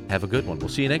have a good one. We'll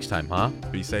see you next time, huh?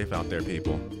 Be safe out there,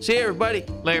 people. See you, everybody.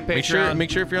 Later, Patreon. Make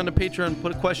sure if you're on the Patreon,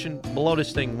 put a question below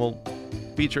this thing. We'll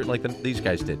feature it like these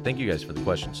guys did. Thank you guys for the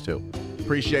questions, too.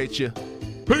 Appreciate you.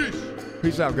 Peace.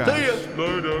 Peace out, guys. See ya.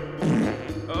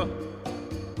 Later.